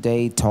one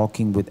day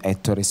talking with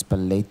Ettore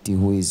Spalletti,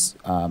 who is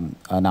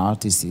an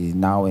artist. He's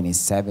now in his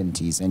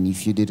 70s, and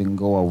if you didn't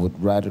go, I would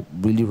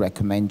really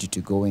recommend you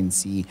to go and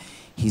see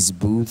his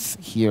booth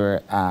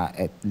here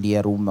at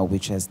Lia Roma,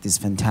 which has this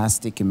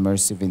fantastic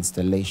immersive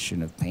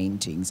installation of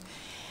paintings.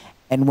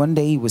 And one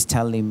day he was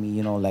telling me,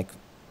 you know, like,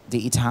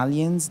 the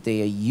Italians,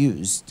 they are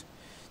used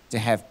to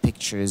have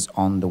pictures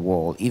on the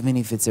wall, even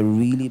if it's a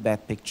really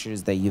bad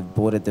pictures that you've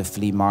bought at the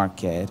flea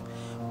market.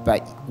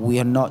 But we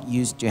are not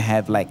used to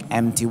have like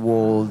empty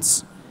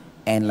walls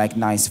and like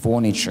nice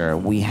furniture.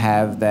 We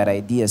have that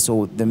idea.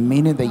 So the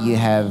minute that you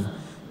have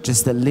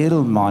just a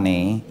little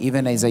money,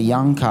 even as a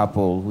young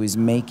couple who is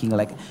making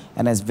like,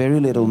 and has very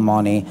little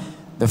money,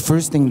 the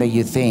first thing that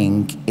you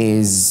think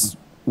is,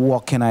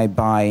 what can I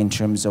buy in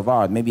terms of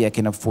art? Maybe I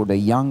can afford a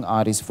young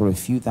artist for a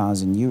few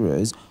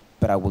 €1,000,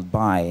 but I will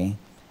buy.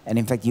 And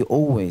in fact, you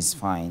always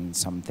find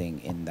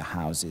something in the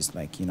houses,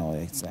 like, you know,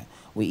 it's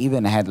we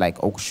even had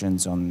like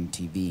auctions on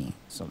TV,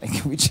 so like,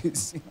 which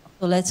is, you know.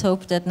 So let's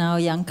hope that now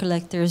young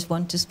collectors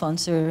want to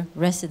sponsor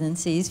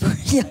residencies for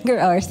younger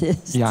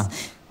artists. Yeah.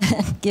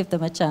 And give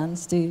them a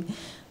chance to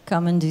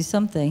come and do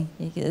something.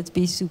 It'd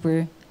be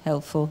super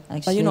helpful,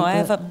 actually. But, you know,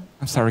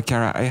 I'm sorry,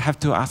 Chiara, I have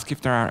to ask if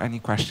there are any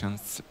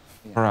questions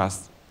for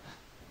us.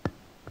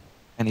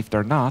 And if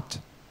they're not,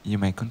 you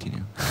may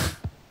continue.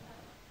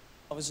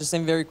 I was just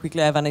saying very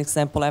quickly, I have an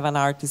example. I have an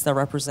artist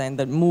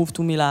that moved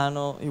to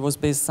Milano. He was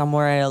based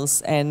somewhere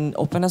else and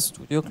opened a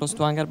studio close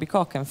to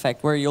HangarBicocca, in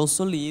fact, where he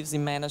also lives. He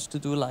managed to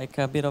do like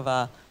a bit of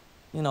a,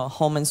 you know,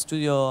 home and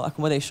studio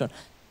accommodation.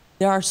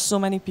 There are so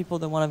many people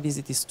that want to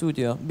visit his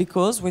studio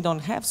because we don't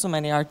have so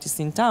many artists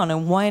in town.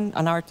 And when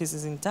an artist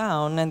is in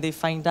town and they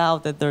find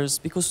out that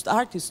because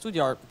artist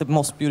studio are the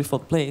most beautiful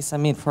place. I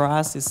mean, for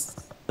us, it's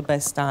the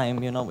best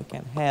time, you know, we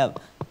can have.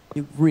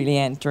 You really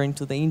enter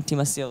into the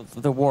intimacy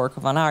of the work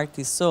of an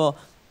artist. So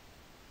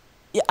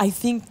yeah, I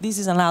think this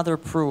is another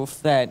proof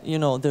that, you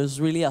know,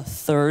 there's really a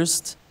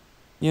thirst,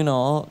 you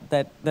know,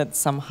 that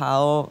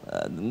somehow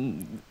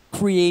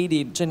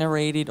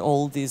generated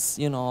all these,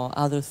 you know,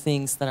 other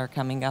things that are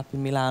coming up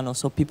in Milano.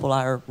 So people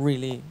are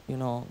really, you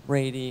know,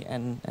 ready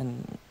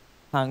and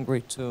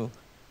hungry to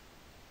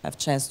have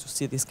chance to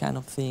see these kind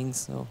of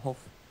things. So hope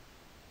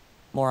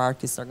more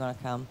artists are going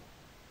to come.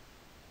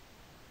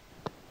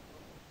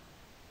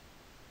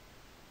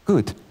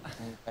 Good.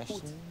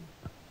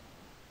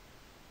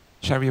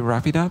 Shall we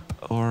wrap it up,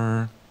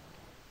 or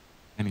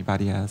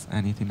anybody else,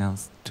 anything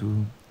else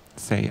to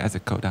say as a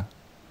coda?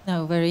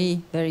 No,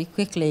 very, very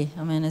quickly.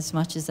 I mean, as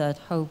much as I'd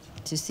hope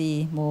to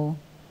see more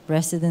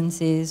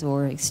residencies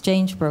or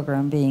exchange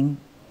program being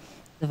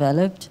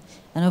developed,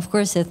 and of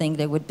course I think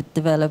they would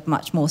develop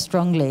much more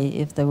strongly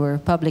if there were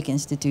public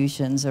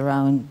institutions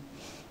around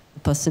the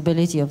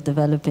possibility of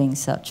developing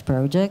such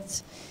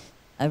projects.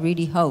 I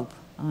really hope,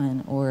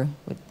 or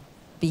would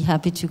be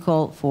happy to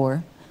call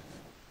for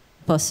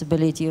the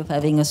possibility of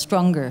having a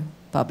stronger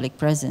public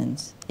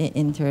presence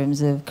in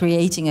terms of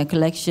creating a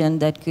collection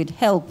that could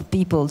help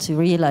people to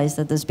realize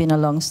that there's been a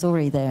long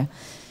story there.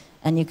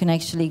 And you can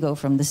actually go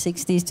from the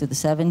 60s to the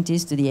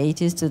 70s to the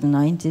 80s to the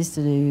 90s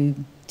to the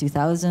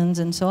 2000s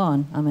and so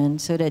on. I mean,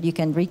 so that you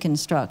can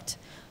reconstruct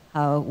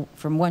how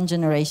from one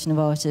generation of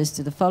artists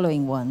to the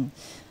following one,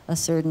 a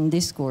certain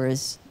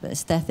discourse,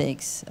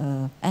 aesthetics,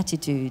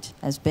 attitude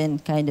has been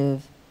kind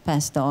of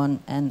passed on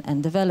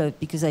and developed,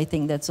 because I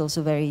think that's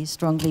also very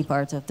strongly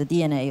part of the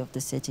DNA of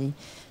the city.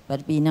 But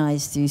it'd be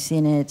nice to see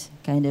it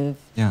kind of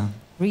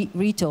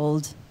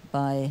retold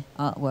by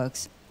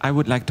artworks. I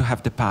would like to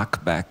have the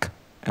park back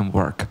and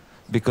work,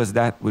 because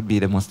that would be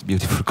the most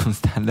beautiful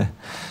Kunsthalle.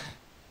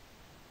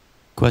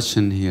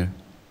 Question here.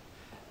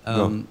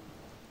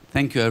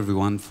 Thank you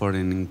everyone for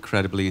an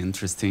incredibly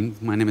interesting.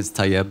 My name is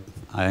Tayeb.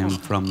 I am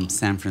from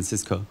San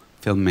Francisco,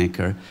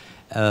 filmmaker.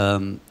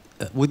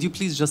 would you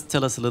please just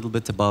tell us a little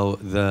bit about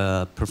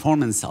the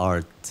performance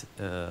art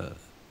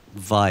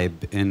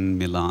vibe in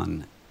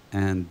Milan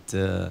and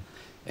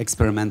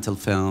experimental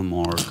film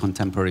or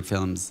contemporary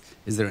films?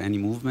 Is there any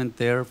movement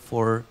there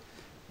for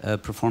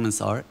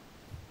performance art?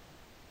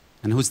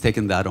 And who's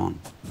taken that on?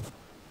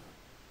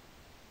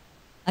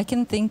 I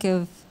can think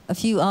of a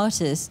few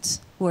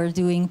artists who are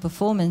doing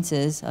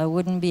performances. I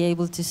wouldn't be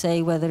able to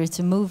say whether it's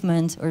a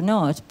movement or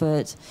not,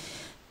 but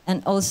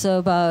and also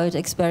about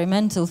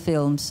experimental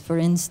films. For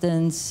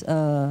instance,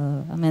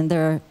 I mean,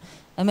 there are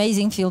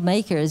amazing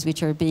filmmakers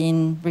which are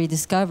being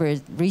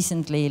rediscovered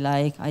recently,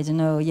 like, I don't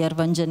know,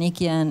 Yervan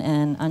Janikian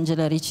and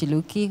Angela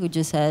Riccilucchi, who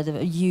just had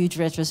a huge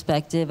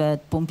retrospective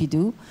at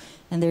Pompidou.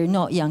 And they're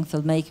not young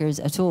filmmakers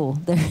at all.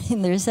 They're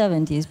in their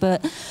 70s.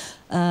 But,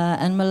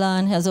 and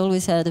Milan has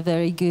always had a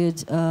very good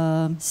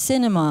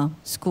cinema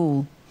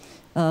school.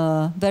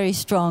 Very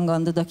strong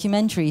on the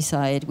documentary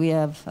side. We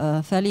have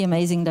fairly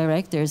amazing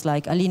directors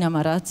like Alina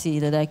Marazzi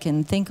that I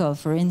can think of,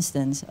 for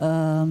instance.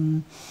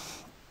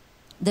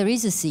 There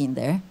is a scene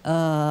there.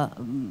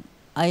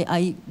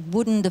 I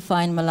wouldn't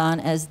define Milan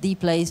as the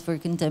place for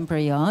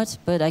contemporary art,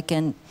 but I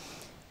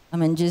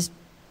mean, just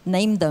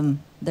name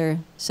them. There are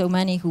so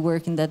many who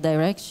work in that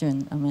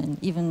direction. I mean,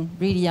 even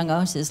really young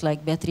artists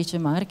like Beatrice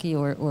Marchi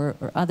or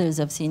others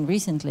I've seen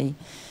recently,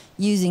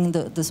 using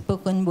the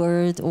spoken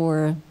word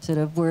or sort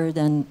of word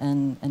and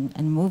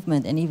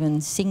movement and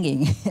even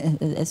singing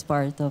as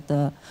part of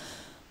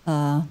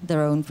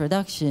their own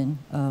production.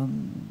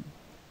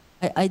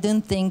 I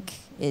don't think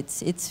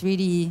it's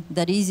really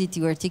that easy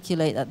to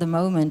articulate at the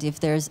moment if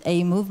there's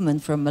a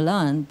movement from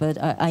Milan, but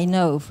I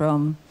know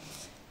from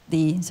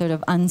the sort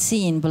of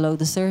unseen below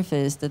the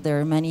surface that there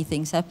are many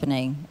things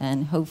happening,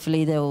 and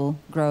hopefully they will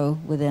grow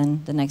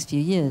within the next few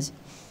years.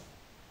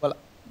 Well,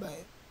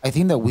 I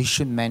think that we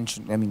should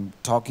mention, I mean,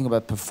 talking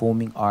about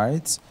performing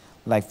arts,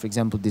 like, for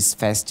example, this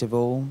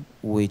festival,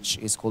 which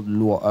is called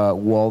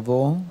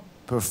Uovo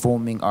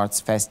Performing Arts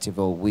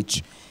Festival,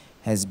 which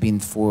has been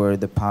for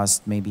the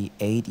past maybe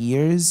 8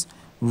 years,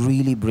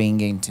 really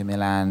bringing to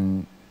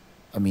Milan,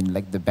 I mean,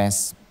 like the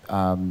best,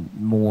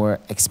 more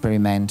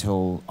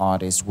experimental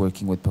artists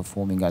working with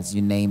performing arts.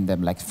 You name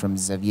them, like from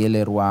Xavier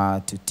Leroy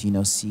to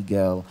Tino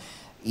Siegel,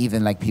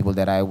 even like people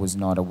that I was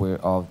not aware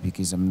of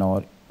because I'm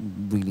not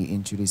really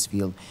into this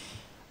field.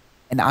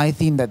 And I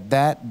think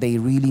that they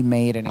really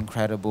made an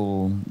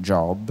incredible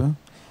job.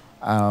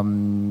 I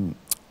mean,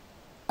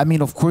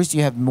 of course,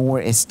 you have more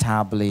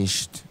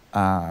established,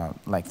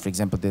 like, for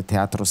example, the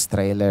Teatro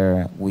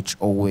Strehler, which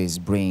always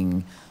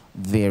bring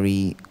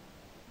very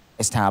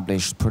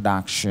established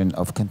production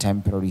of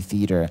contemporary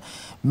theater.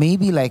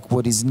 Maybe like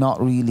what is not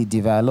really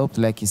developed,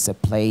 like is a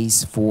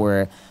place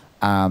for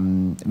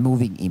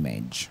moving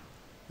image.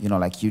 You know,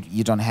 like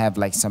you don't have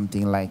like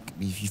something like,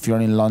 if you're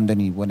in London,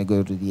 you want to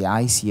go to the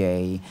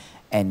ICA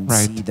and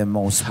see the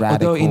most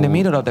radical. Although in the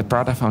middle of the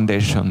Prada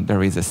Foundation,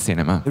 there is a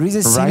cinema. There is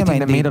a cinema.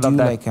 Right in the middle of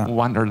that like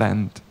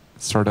Wonderland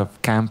sort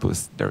of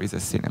campus, there is a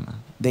cinema.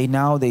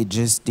 They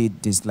just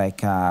did this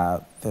like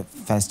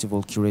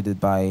festival curated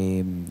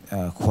by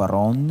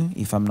Quaron,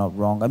 if I'm not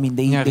wrong. I mean,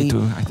 they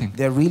too, I think.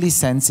 They're really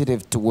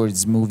sensitive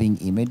towards moving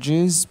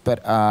images,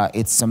 but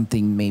it's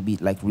something maybe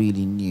like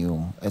really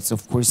new. It's,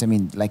 of course, I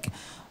mean, like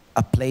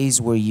a place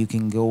where you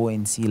can go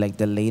and see like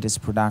the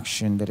latest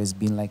production that has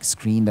been like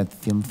screened at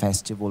film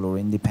festival or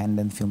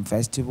independent film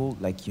festival.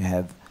 Like you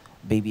have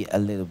maybe a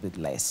little bit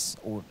less,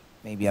 or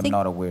maybe I'm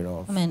not aware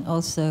of. I mean,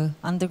 also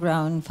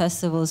underground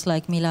festivals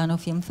like Milano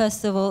Film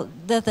Festival,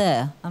 they're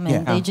there. I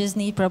mean, they just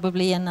need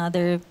probably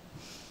another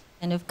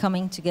kind of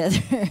coming together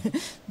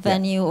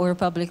venue or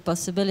public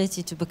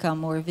possibility to become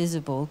more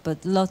visible.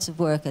 But lots of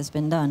work has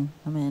been done.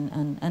 I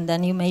mean, and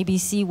then you maybe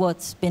see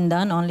what's been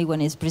done only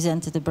when it's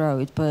presented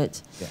abroad.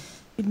 But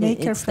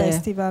Filmmaker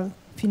Festival.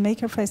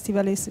 Filmmaker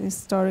Festival is a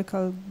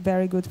historical,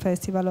 very good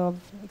festival of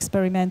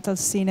experimental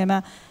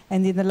cinema,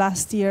 and in the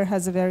last year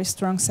has a very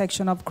strong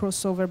section of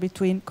crossover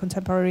between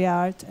contemporary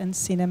art and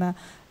cinema.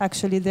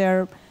 Actually,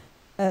 their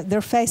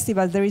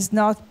festival, there is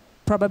not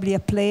probably a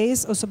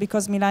place, also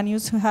because Milan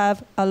used to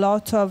have a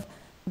lot of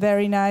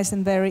very nice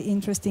and very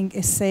interesting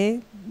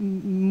essay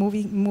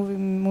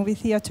movie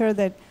theater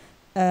that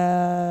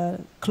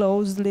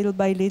closed little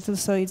by little.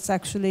 So it's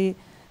actually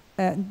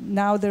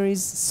now there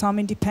is some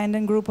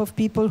independent group of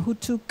people who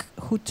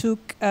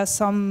took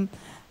some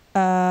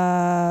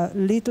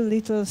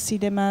little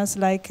cinemas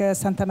like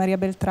Santa Maria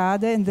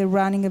Beltrade, and they're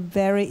running a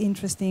very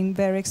interesting,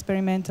 very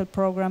experimental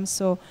program.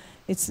 So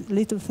it's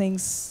little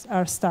things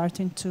are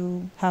starting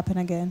to happen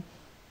again.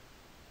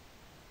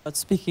 But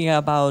speaking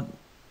about,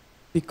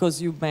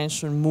 because you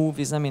mentioned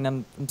movies, I mean,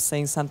 I'm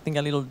saying something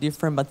a little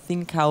different, but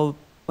think how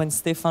when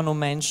Stefano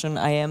mentioned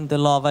I Am the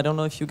Love, I don't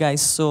know if you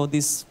guys saw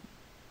this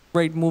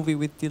great movie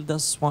with Tilda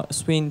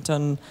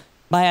Swinton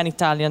by an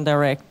Italian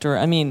director.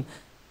 I mean,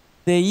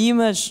 the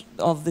image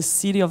of the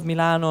city of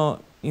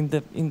Milano in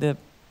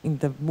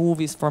the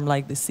movies from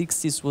like the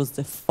 60s was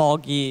the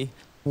foggy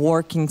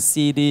working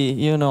city,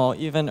 you know,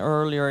 even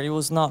earlier. It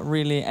was not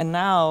really, and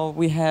now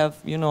we have,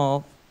 you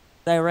know,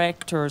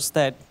 directors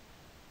that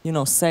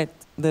set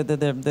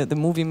the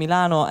movie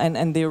Milano,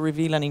 and they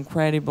reveal an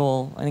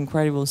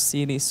incredible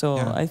city. So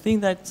I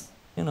think that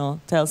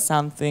tells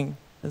something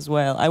as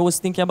well. I was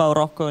thinking about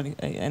Rocco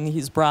and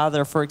his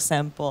brother, for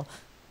example,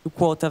 to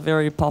quote a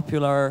very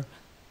popular,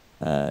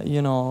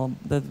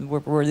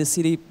 where the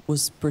city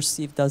was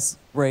perceived as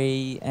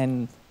gray,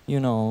 and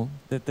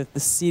the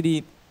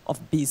city of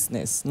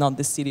business, not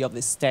the city of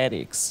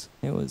aesthetics.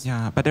 It was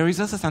but there is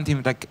also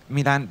something like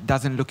Milan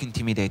doesn't look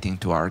intimidating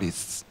to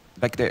artists.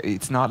 Like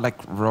it's not like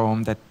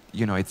Rome that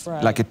it's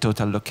like a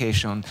total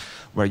location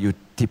where you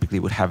typically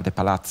would have the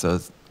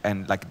palazzos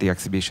and like the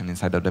exhibition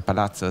inside of the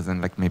palazzos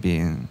and like maybe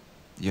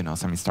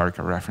some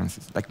historical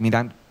references. Like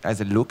Milan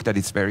has a look that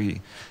is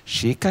very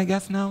chic, I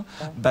guess now,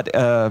 but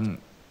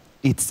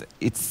it's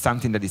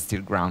something that is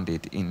still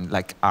grounded in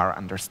like our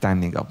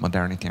understanding of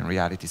modernity and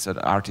reality, so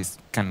the artists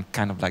can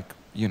kind of like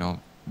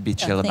be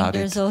chill about it. I think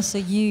there's also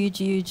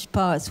huge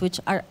parts which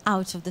are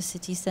out of the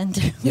city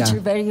center, which are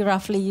very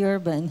roughly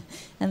urban,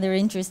 and they're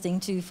interesting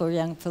too for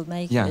young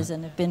filmmakers,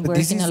 and have been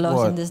working a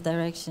lot in this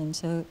direction.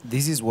 So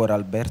this is what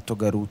Alberto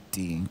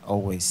Garutti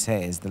always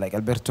says. Like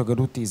Alberto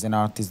Garutti is an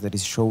artist that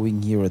is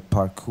showing here at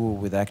Parkour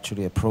with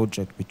actually a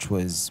project which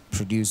was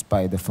produced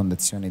by the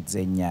Fondazione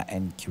Zegna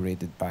and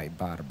curated by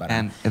Barbara.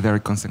 And a very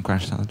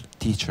consequential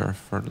teacher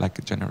for like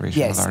a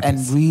generation of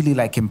artists. And really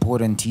like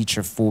important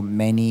teacher for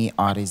many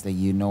artists that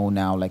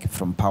now, like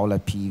from Paola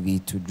Pivi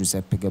to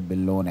Giuseppe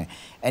Gabellone.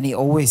 And he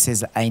always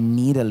says, I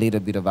need a little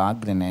bit of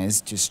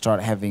ugliness to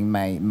start having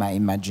my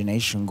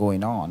imagination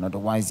going on.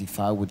 Otherwise, if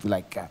I would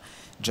like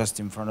just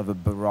in front of a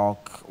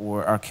Baroque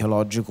or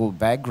archaeological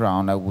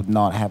background, I would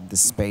not have the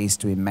space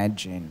to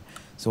imagine.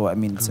 So, I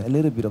mean, it's a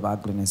little bit of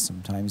ugliness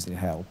sometimes, it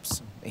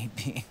helps,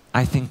 maybe.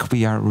 I think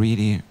we are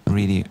really,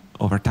 really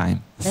over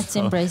time. Let's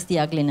embrace the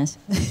ugliness.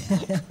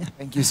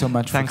 Thank you so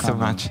much for coming. Thanks so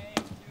much.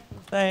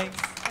 Thanks.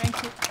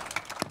 Thank you.